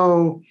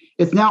 So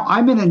it's now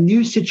I'm in a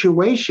new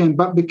situation,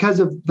 but because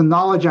of the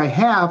knowledge I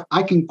have,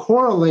 I can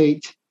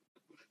correlate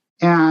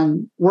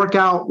and work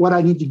out what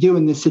I need to do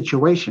in this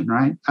situation,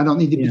 right? I don't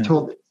need to be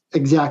told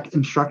exact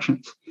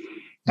instructions.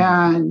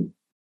 And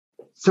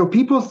so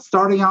people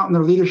starting out in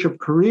their leadership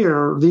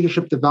career,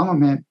 leadership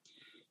development,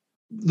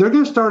 they're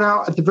going to start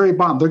out at the very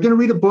bottom. They're going to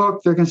read a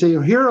book. They're going to say,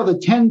 here are the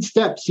 10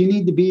 steps you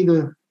need to be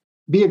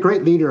a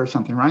great leader or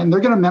something, right? And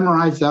they're going to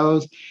memorize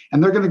those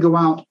and they're going to go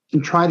out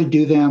and try to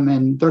do them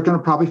and they're going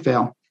to probably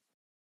fail.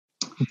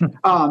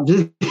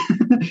 It's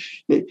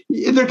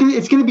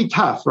going to be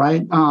tough,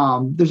 right?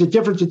 There's a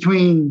difference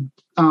between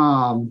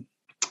what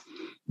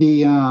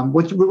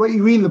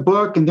you read in the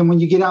book and then when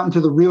you get out into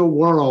the real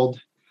world,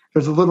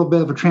 there's a little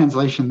bit of a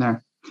translation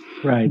there.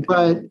 Right.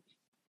 But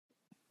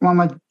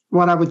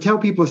what I would tell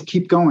people is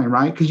keep going,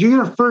 right? Because you're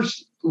going to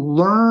first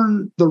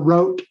learn the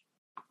rote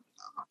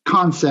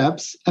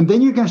concepts, and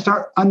then you're going to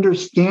start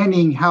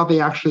understanding how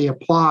they actually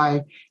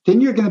apply.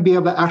 Then you're going to be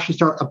able to actually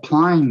start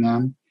applying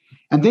them.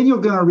 And then you're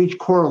going to reach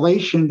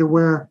correlation to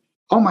where,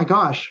 oh my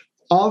gosh,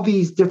 all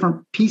these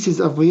different pieces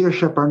of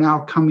leadership are now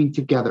coming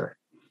together.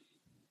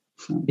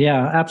 So.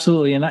 Yeah,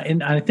 absolutely.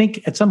 And I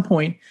think at some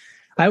point,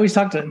 I always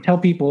tell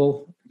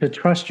people to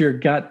trust your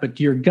gut, but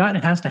your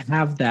gut has to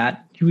have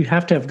that. You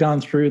have to have gone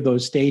through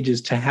those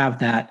stages to have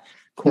that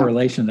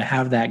correlation, to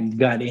have that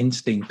gut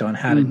instinct on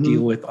how to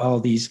deal with all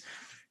these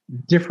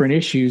different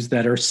issues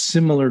that are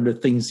similar to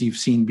things you've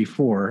seen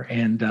before.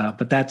 And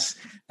but that's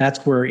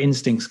where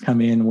instincts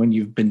come in when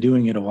you've been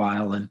doing it a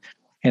while. And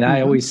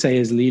I always say,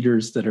 as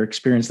leaders that are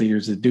experienced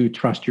leaders, that do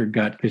trust your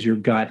gut, because your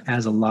gut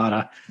has a lot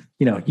of,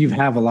 you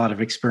have a lot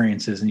of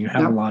experiences, and you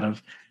have a lot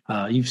of,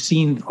 you've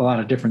seen a lot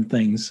of different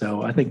things.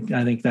 So I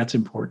think that's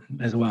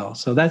important as well.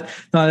 So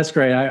that's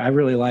great. I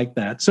really like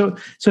that. So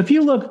if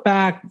you look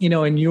back,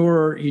 in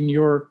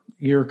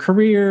your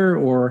career,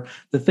 or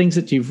the things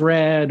that you've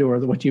read, or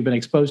what you've been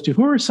exposed to,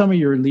 who are some of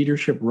your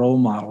leadership role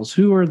models?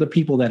 Who are the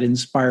people that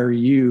inspire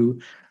you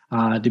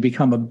to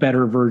become a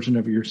better version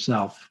of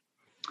yourself?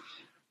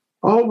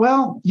 Oh,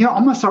 well,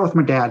 I'm going to start with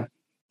my dad.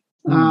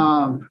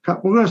 We're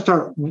going to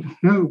start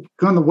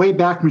going the way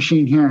back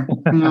machine here.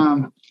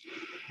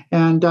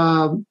 And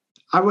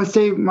I would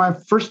say my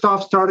first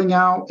off, starting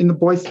out in the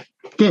Boys,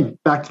 again,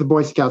 back to the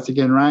Boy Scouts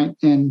again, right?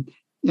 And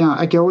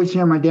I can always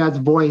hear my dad's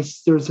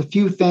voice. There's a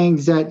few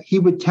things that he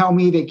would tell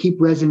me that keep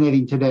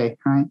resonating today,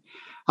 right?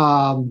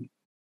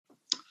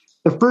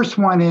 The first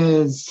one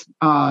is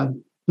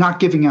not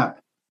giving up,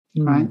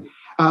 right?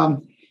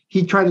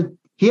 He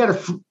had a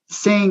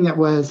saying that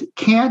was,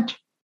 can't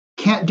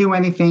do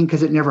anything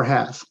because it never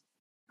has.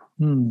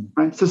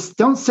 Right? So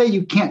don't say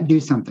you can't do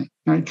something.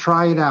 Right?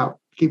 Try it out.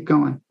 Keep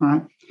going.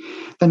 Right?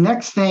 The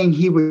next thing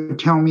he would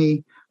tell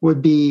me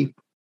would be,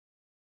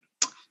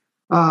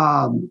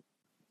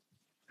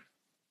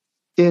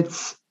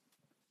 it's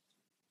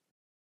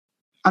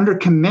under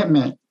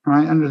commitment,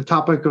 right? Under the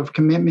topic of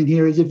commitment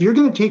here is, if you're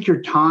going to take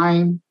your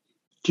time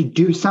to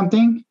do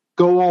something,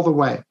 go all the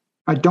way.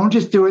 Right? Don't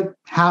just do it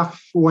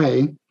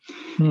halfway.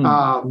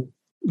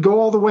 Go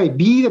all the way.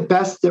 Be the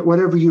best at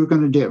whatever you're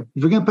going to do.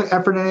 If you're going to put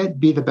effort in it,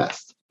 be the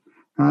best.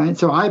 All right.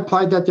 So I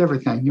applied that to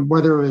everything,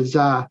 whether it was,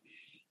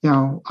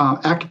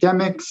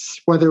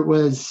 academics, whether it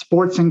was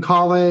sports in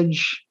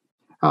college,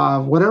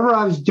 whatever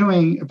I was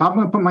doing. If I'm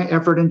going to put my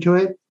effort into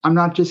it, I'm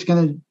not just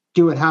going to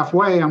do it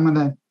halfway. I'm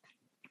going to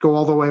go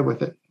all the way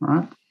with it. All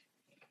right.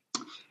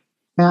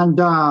 And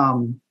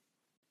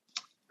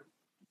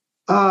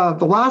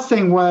the last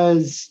thing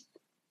was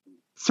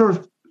sort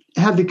of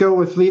had to go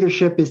with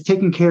leadership is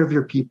taking care of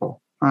your people.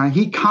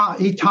 He taught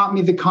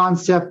me the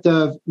concept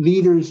of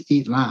leaders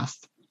eat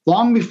last,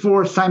 long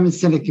before Simon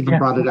Sinek even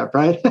brought it up,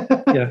 right?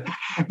 Yeah.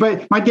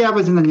 But my dad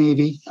was in the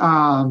Navy,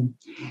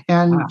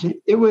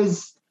 it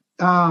was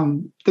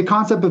the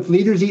concept of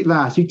leaders eat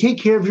last. You take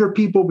care of your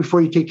people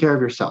before you take care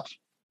of yourself.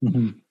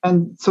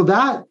 And so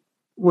that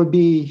would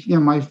be,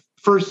 my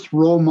first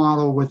role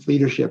model with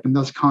leadership and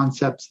those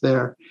concepts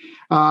there.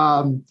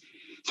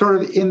 Sort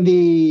of in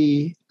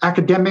the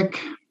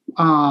academic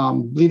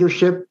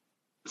leadership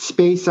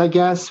space, I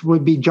guess,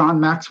 would be John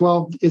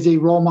Maxwell is a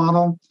role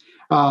model.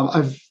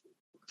 I've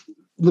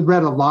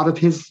read a lot of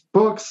his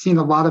books, seen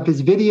a lot of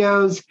his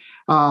videos.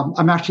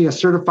 I'm actually a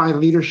certified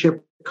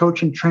leadership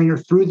coach and trainer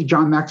through the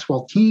John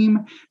Maxwell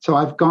team. So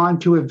I've gone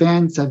to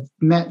events, I've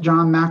met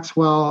John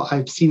Maxwell,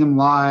 I've seen him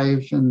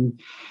live, and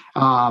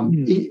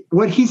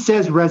what he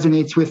says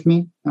resonates with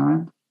me. All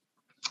right.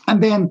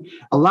 And then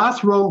a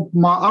last role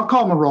model, I'll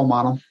call him a role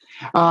model,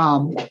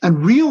 a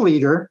real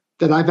leader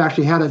that I've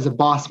actually had as a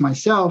boss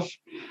myself,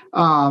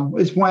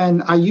 is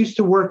when I used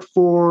to work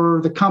for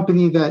the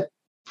company that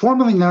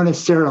formerly known as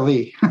Sara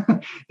Lee.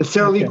 The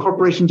Sara Lee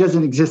Corporation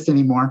doesn't exist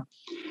anymore.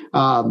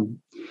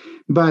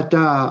 But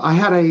I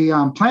had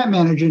a plant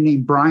manager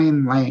named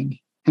Brian Lang.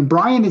 And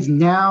Brian is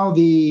now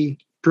the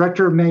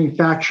director of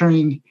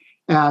manufacturing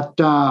at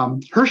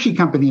Hershey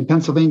Company in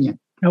Pennsylvania.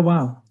 Oh,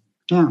 wow.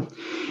 Yeah.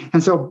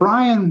 And so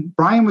Brian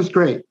was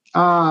great.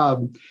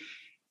 You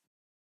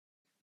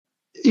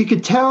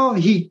could tell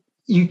he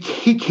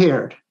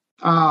cared.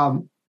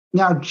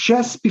 Now,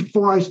 just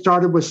before I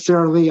started with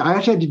Sara Lee, I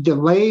actually had to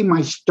delay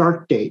my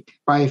start date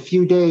by a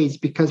few days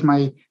because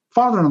my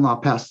father-in-law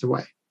passed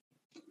away.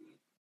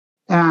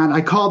 And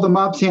I called them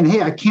up saying,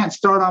 hey, I can't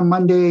start on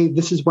Monday.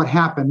 This is what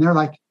happened. They're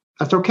like,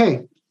 that's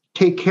okay.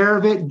 Take care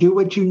of it. Do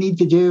what you need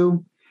to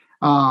do.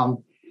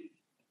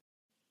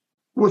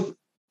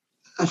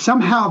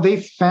 Somehow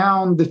they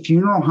found the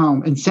funeral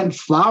home and sent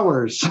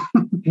flowers to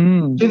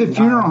the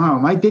funeral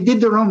home. They did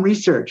their own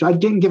research. I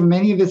didn't give them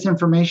any of this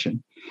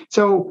information.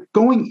 So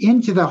going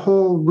into the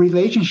whole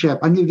relationship,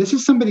 I knew this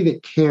is somebody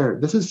that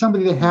cared. This is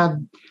somebody that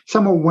had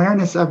some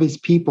awareness of his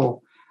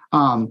people.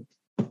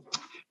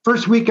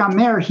 First week I'm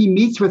there, he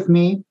meets with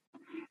me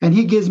and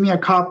he gives me a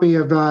copy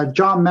of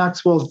John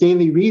Maxwell's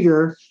Daily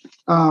Reader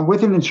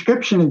with an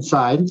inscription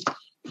inside.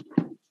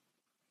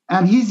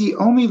 And he's the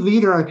only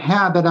leader I've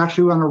had that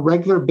actually on a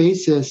regular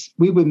basis,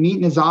 we would meet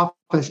in his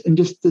office and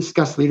just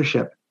discuss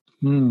leadership.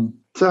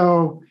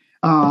 So,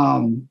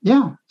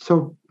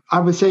 so I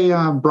would say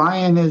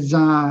Brian is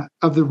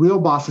of the real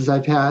bosses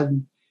I've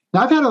had.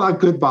 Now, I've had a lot of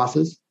good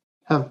bosses,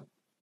 have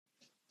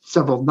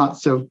several not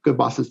so good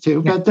bosses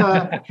too. But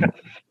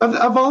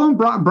of all of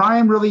them,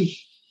 Brian really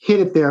hit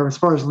it there as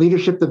far as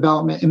leadership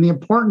development and the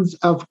importance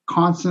of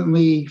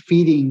constantly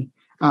feeding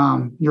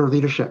your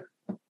leadership.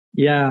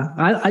 Yeah,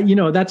 I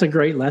that's a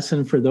great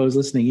lesson for those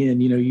listening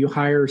in. You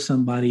hire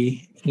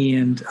somebody,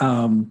 and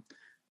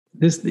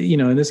this,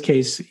 in this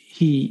case,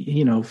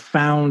 he,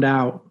 found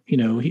out, he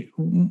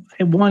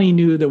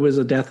knew there was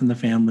a death in the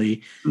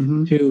family.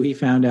 Mm-hmm. 2, he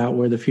found out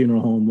where the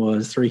funeral home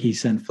was. 3, he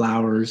sent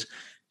flowers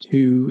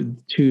to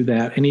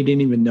that, and he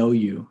didn't even know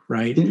you,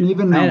 right? Didn't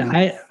even know.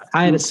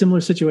 I had a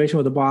similar situation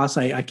with a boss.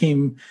 I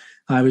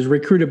was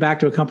recruited back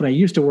to a company I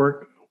used to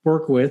work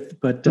with,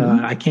 but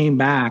I came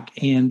back,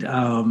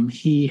 and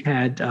he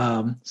had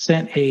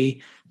sent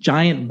a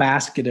giant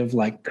basket of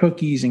like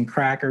cookies and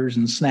crackers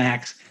and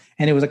snacks.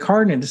 And it was a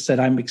card and it said,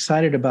 "I'm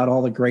excited about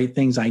all the great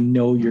things I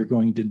know you're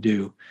going to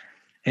do."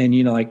 And,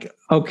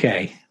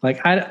 okay, like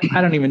I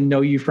don't even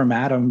know you from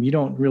Adam. You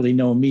don't really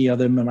know me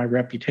other than my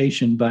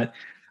reputation, but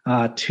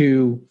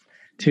to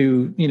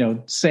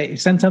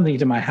send something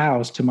to my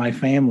house, to my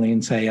family,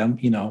 and say, I'm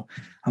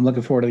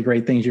looking forward to the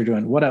great things you're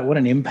doing. What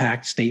an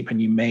impact statement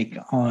you make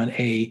on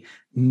a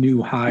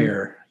new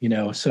hire,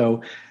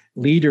 So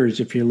leaders,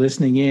 if you're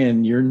listening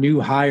in, your new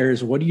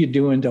hires, what are you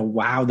doing to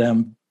wow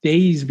them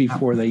days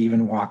before they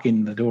even walk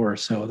in the door?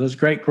 So that's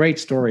great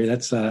story.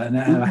 That's and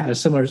I had a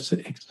similar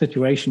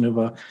situation of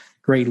a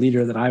great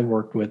leader that I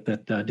worked with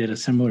that did a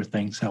similar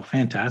thing. So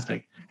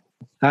fantastic.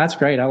 That's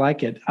great. I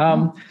like it.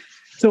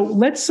 So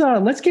let's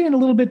get in a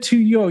little bit to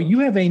you. You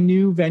have a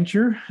new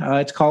venture.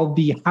 It's called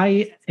the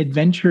High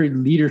Adventure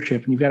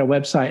Leadership, and you've got a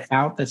website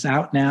that's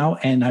out now.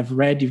 And I've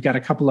read you've got a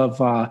couple of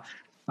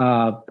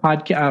blog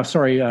posts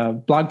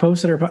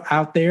that are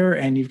out there,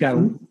 and you've got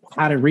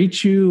how to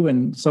reach you.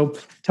 And so,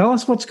 tell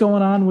us what's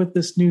going on with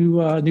this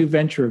new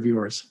venture of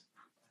yours.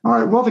 All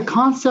right. Well, the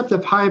concept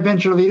of High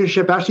Adventure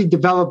Leadership actually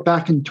developed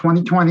back in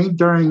 2020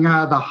 during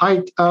the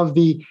height of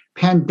the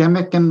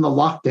pandemic and the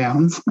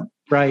lockdowns.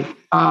 Right.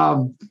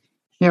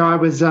 I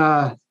was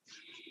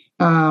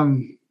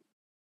found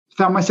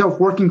myself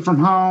working from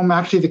home.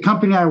 Actually, the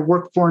company I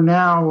work for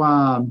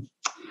now,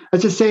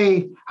 let's just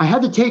say I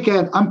had to take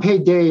an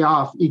unpaid day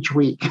off each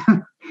week,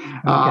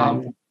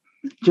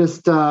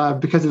 just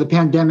because of the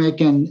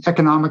pandemic and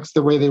economics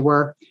the way they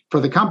were for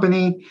the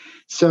company.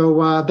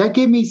 So that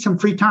gave me some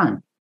free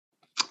time.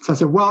 So I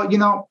said, well,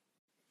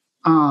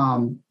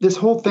 this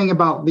whole thing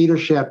about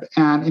leadership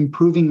and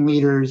improving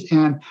leaders,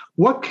 and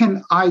what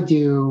can I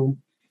do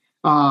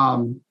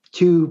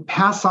to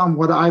pass on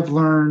what I've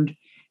learned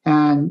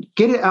and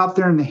get it out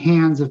there in the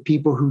hands of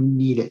people who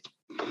need it.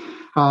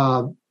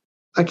 Like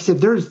I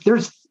said, there's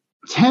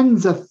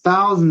tens of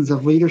thousands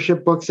of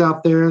leadership books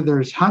out there.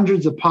 There's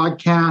hundreds of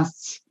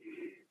podcasts.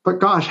 But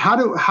gosh, how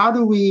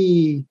do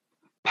we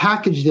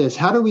package this?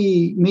 How do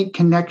we make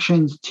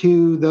connections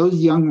to those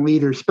young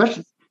leaders?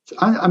 Especially,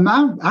 I'm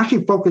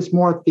actually focused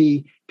more at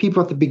the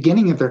people at the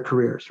beginning of their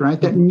careers,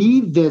 right? That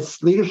need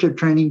this leadership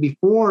training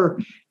before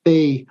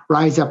they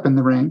rise up in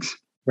the ranks.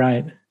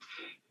 Right.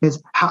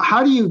 Is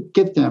how do you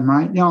get them,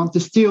 right? To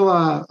steal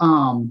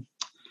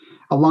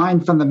a line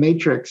from the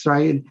Matrix,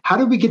 right? How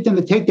do we get them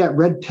to take that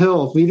red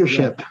pill of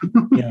leadership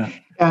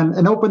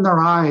and open their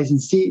eyes and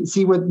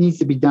see what needs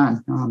to be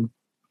done?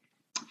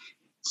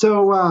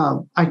 So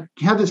I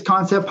had this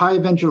concept, High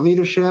Adventure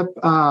Leadership.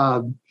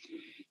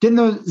 Didn't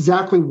know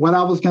exactly what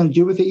I was going to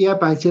do with it yet,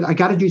 but I said, I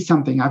got to do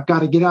something. I've got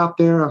to get out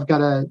there. I've got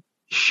to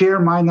share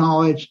my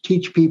knowledge,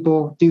 teach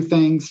people, do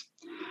things.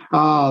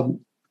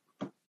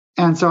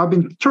 And so I've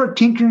been sort of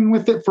tinkering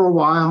with it for a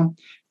while.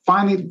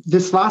 Finally,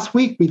 this last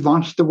week, we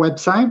launched the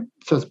website.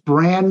 So it's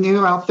brand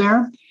new out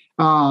there.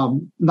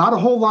 Not a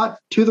whole lot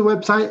to the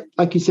website.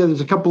 Like you said, there's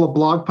a couple of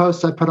blog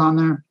posts I put on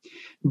there.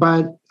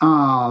 But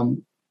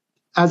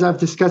as I've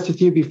discussed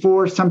with you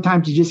before,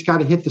 sometimes you just got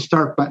to hit the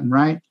start button,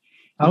 right?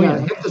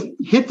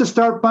 Hit the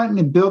start button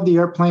and build the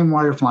airplane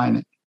while you're flying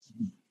it.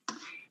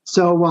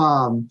 So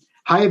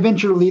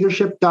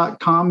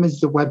highadventureleadership.com is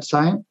the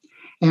website.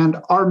 And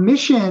our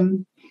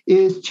mission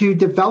is to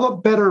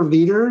develop better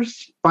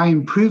leaders by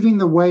improving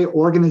the way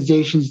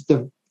organizations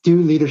do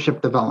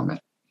leadership development.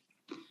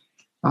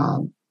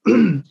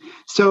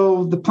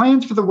 So the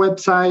plans for the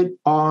website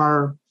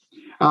are,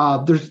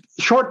 there's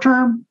short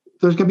term,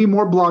 there's going to be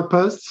more blog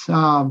posts.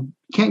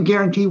 Can't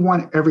guarantee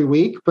one every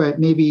week, but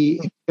maybe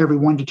every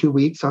 1 to 2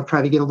 weeks. I'll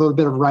try to get a little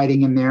bit of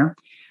writing in there.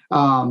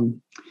 The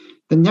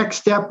next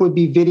step would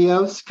be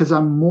videos, because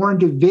I'm more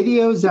into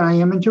videos than I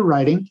am into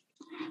writing.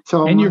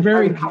 So, and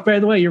by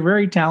the way, you're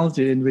very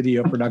talented in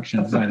video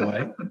productions, by the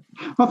way.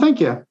 Well,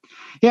 thank you.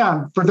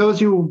 Yeah. For those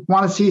who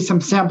want to see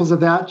some samples of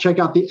that, check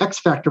out the X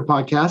Factor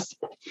podcast.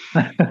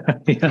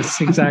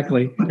 Yes,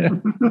 exactly.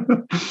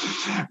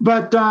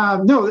 But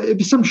no, it'd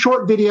be some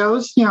short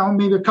videos,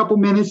 maybe a couple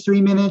minutes,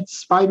 3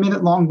 minutes,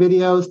 5-minute long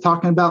videos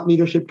talking about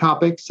leadership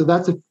topics. So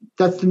that's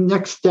the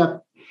next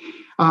step.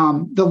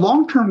 The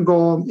long-term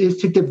goal is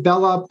to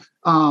develop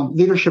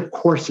leadership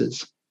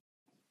courses.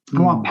 I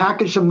want to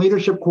package some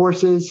leadership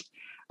courses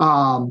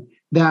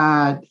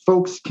that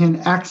folks can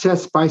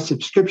access by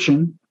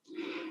subscription.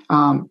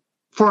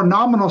 for a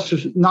nominal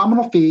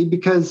fee,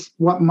 because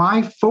what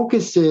my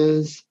focus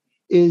is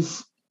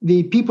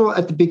the people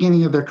at the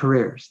beginning of their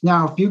careers.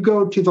 Now, if you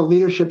go to the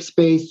leadership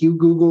space, you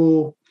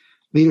Google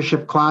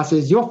leadership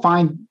classes, you'll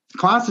find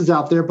classes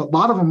out there, but a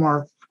lot of them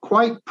are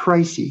quite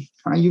pricey.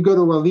 Right? You go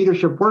to a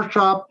leadership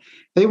workshop,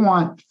 they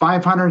want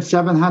 $500,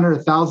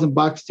 $700,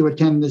 $1,000 to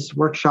attend this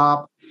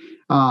workshop.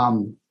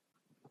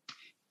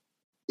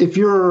 If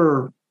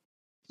you're,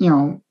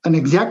 an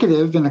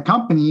executive in a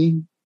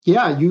company,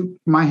 yeah, you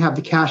might have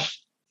the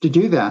cash to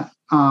do that.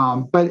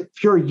 But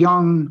if you're a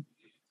young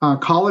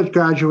college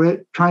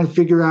graduate trying to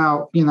figure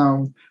out,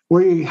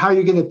 how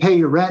you're going to pay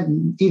your rent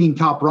and eating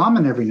top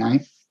ramen every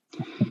night,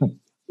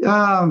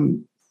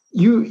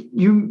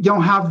 you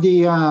don't have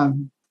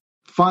the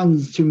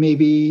funds to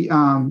maybe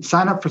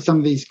sign up for some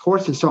of these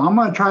courses. So I'm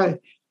going to try to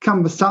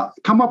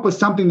come up with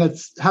something that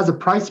has a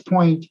price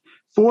point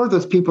for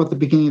those people at the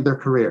beginning of their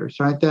careers,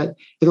 right? That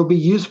it'll be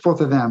useful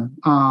to them.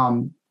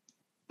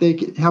 They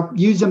can help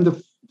use them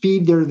to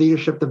feed their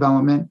leadership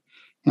development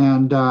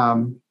and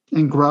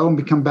grow and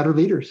become better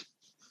leaders.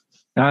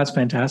 That's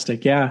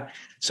fantastic. Yeah.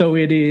 So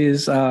it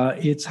is,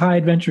 it's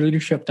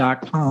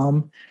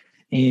highadventureleadership.com.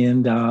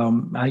 And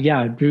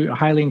I do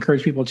highly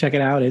encourage people to check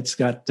it out. It's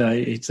got,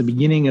 it's the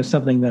beginning of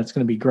something that's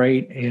going to be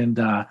great. And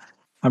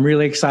I'm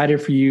really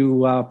excited for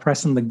you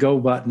pressing the go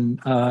button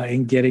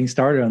and getting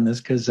started on this,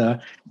 because I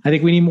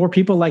think we need more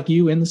people like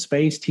you in the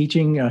space,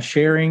 teaching,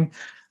 sharing.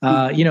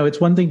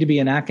 It's one thing to be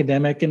an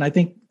academic, and I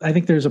think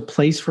there's a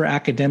place for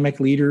academic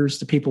leaders,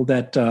 the people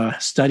that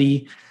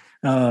study,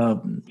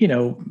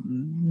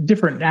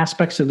 different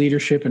aspects of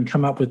leadership and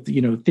come up with,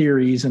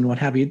 theories and what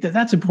have you.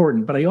 That's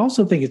important. But I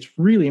also think it's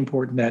really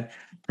important that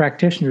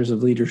practitioners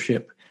of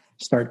leadership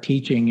start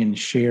teaching and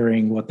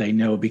sharing what they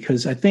know,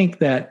 because I think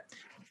that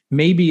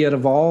maybe out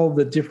of all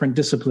the different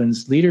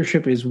disciplines,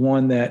 leadership is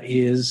one that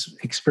is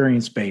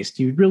experience-based.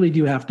 You really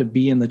do have to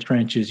be in the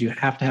trenches. You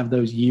have to have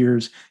those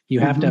years.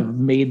 You have to have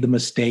made the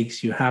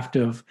mistakes. You have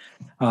to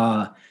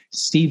have,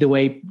 see the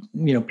way,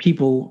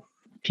 people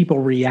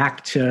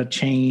react to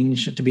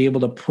change, to be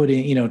able to put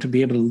in, to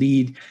be able to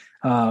lead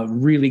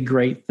really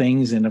great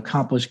things and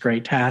accomplish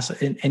great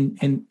tasks.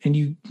 And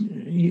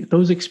you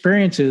those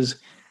experiences,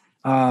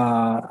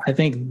 I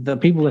think the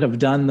people that have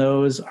done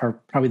those are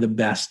probably the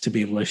best to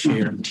be able to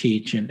share and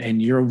teach.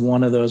 And you're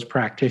one of those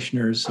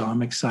practitioners. So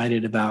I'm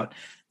excited about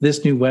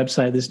this new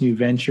website, this new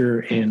venture.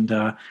 And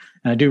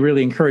I do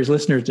really encourage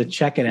listeners to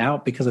check it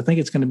out, because I think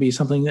it's going to be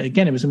something that,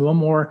 again, it was one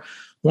more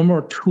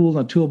tool in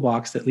the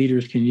toolbox that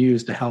leaders can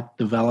use to help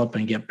develop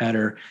and get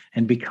better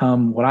and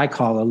become what I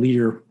call a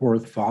leader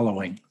worth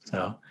following.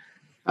 So.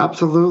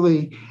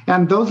 Absolutely.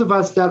 And those of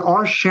us that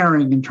are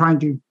sharing and trying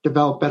to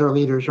develop better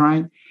leaders,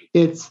 right?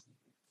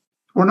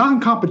 We're not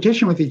in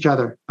competition with each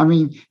other. I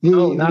mean,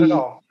 not at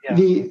all. Yeah.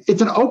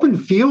 It's an open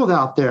field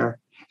out there.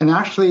 And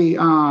actually,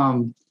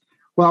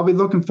 what I'll be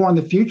looking for in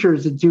the future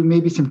is to do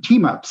maybe some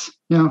team ups,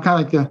 kind of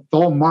like the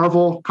old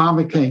Marvel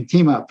comic thing,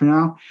 team up,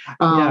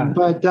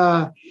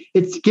 But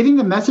it's getting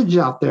the message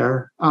out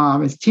there.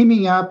 It's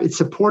teaming up. It's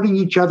supporting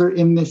each other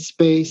in this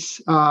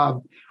space.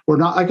 We're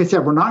not, like I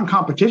said, we're not in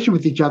competition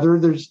with each other.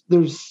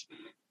 There's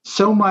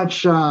so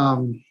much,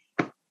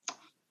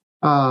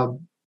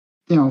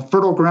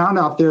 fertile ground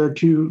out there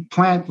to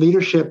plant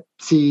leadership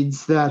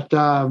seeds that,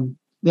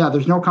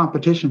 there's no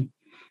competition.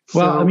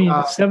 Well, I mean,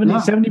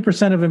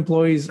 70% of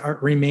employees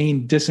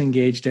remain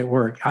disengaged at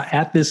work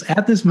at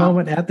this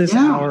moment, at this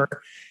hour.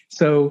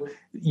 So,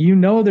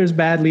 there's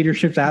bad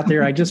leaderships out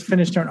there. I just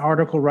finished an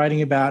article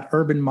writing about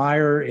Urban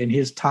Meyer and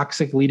his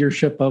toxic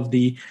leadership of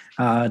the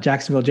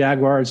Jacksonville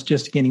Jaguars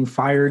just getting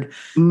fired.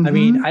 I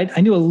mean, I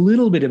knew a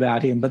little bit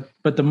about him,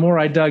 but the more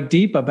I dug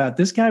deep about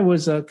this guy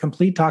was a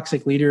complete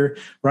toxic leader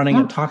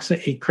running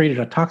he created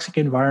a toxic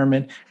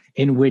environment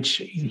in which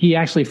he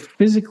actually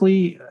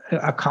physically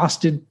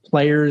accosted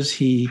players.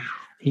 He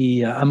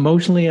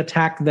emotionally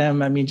attacked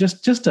them. I mean,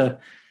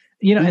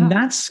 and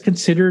that's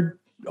considered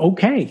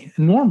okay,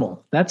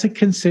 normal. That's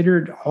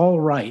considered all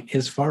right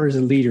as far as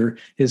a leader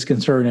is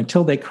concerned,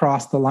 until they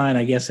cross the line,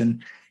 I guess,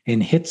 and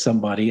hit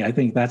somebody. I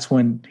think that's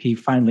when they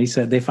finally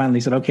said,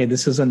 okay,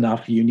 this is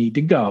enough. You need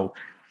to go.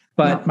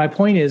 But my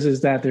point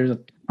is that there's a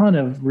ton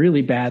of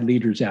really bad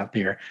leaders out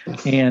there.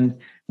 And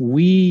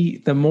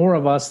the more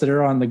of us that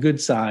are on the good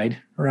side,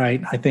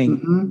 right, I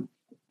think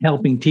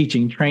helping,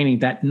 teaching, training,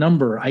 that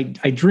number, I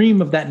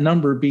dream of that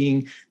number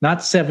being not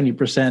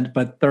 70%,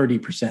 but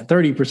 30%.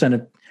 30%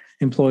 of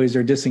employees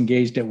are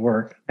disengaged at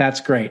work.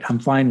 That's great. I'm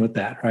fine with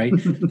that, right?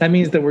 That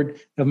means that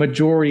the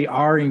majority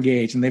are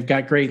engaged and they've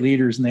got great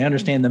leaders and they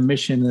understand the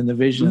mission and the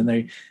vision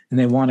and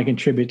they want to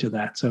contribute to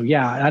that. So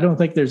I don't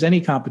think there's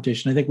any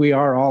competition. I think we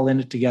are all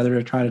in it together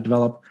to try to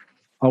develop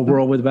a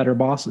world with better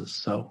bosses.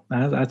 So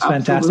that's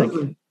fantastic.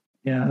 Absolutely.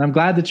 Yeah. And I'm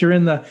glad that you're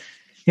in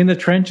the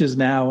trenches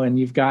now, and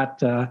you've got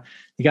the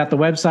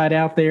website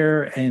out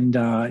there, and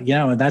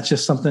and that's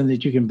just something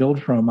that you can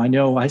build from. I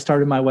know I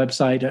started my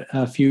website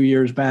a few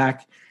years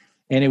back,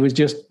 And it was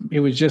just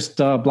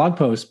blog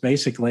posts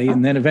basically.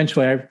 And then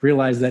eventually I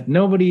realized that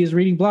nobody is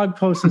reading blog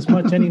posts as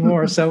much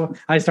anymore. So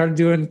I started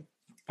doing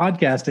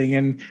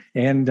podcasting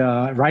and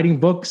writing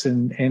books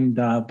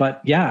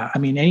but yeah, I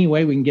mean, any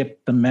way we can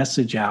get the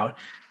message out.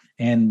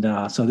 And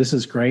so this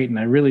is great. And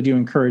I really do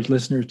encourage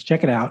listeners to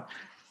check it out.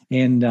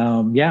 And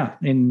and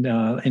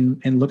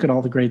look at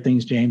all the great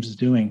things James is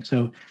doing.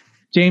 So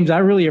James, I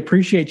really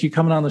appreciate you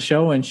coming on the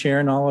show and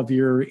sharing all of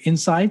your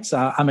insights.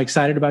 I'm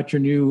excited about your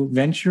new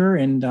venture,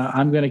 and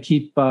I'm going to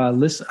keep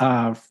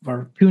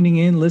tuning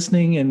in,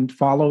 listening, and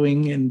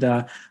following. And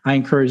I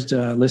encourage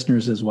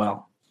listeners as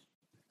well.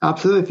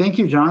 Absolutely. Thank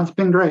you, John. It's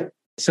been great.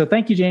 So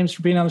thank you, James,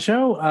 for being on the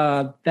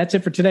show. That's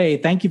it for today.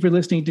 Thank you for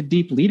listening to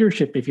Deep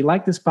Leadership. If you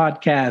like this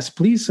podcast,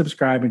 please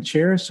subscribe and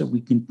share so we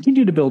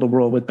continue to build a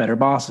world with better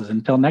bosses.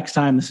 Until next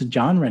time, this is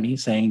John Rennie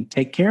saying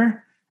take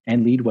care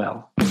and lead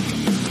well.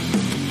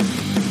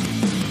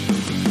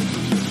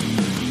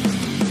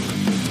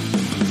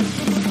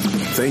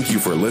 Thank you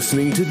for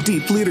listening to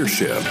Deep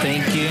Leadership.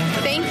 Thank you.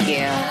 Thank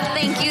you.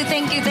 Thank you,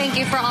 thank you, thank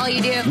you for all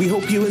you do. We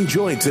hope you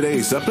enjoyed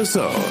today's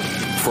episode.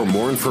 For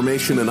more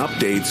information and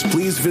updates,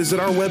 please visit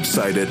our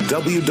website at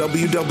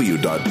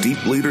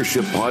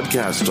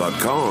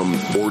www.deepleadershippodcast.com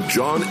or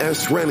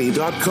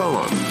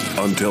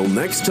johnsrennie.com. Until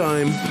next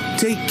time,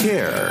 take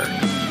care.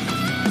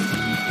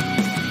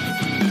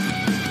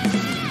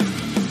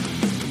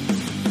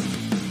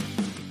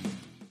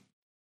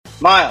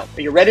 Miles,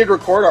 are you ready to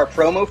record our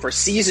promo for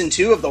Season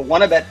 2 of the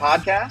Wanna Bet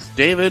podcast?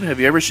 David, have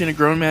you ever seen a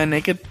grown man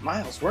naked?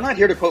 Miles, we're not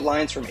here to quote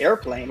lines from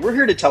Airplane. We're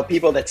here to tell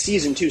people that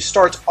Season 2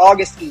 starts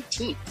August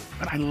 18th.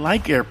 But I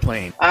like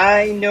Airplane.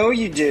 I know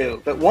you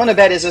do, but Wanna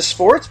Bet is a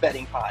sports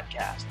betting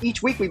podcast.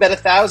 Each week we bet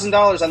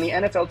 $1,000 on the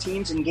NFL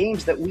teams and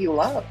games that we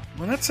love.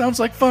 Well, that sounds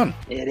like fun.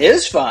 It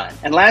is fun.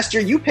 And last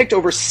year you picked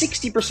over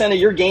 60% of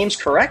your games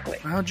correctly.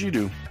 How'd you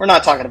do? We're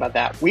not talking about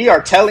that. We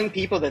are telling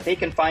people that they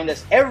can find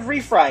us every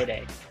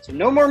Friday. So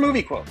no more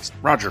movie quotes.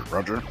 Roger.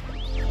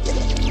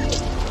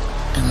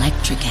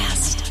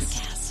 Electricast.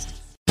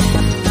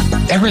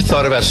 Ever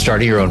thought about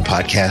starting your own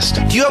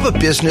podcast? Do you have a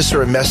business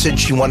or a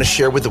message you want to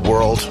share with the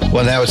world?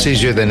 Well, now it's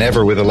easier than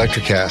ever with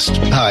Electricast.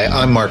 Hi,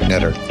 I'm Mark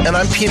Netter. And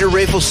I'm Peter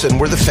Rafelson.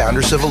 We're the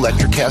founders of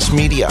Electricast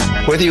Media.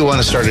 Whether you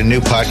want to start a new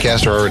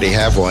podcast or already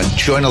have one,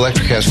 join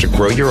Electricast to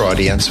grow your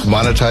audience,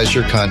 monetize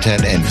your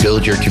content, and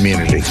build your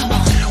community.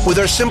 With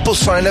our simple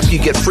sign-up, you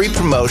get free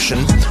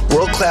promotion,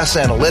 world-class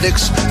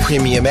analytics,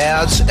 premium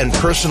ads, and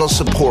personal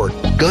support.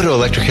 Go to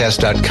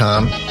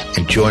electricast.com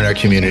and join our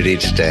community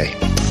today.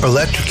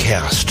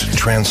 Electricast.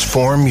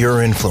 Transform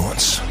your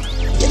influence.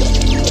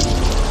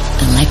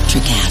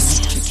 Electricast.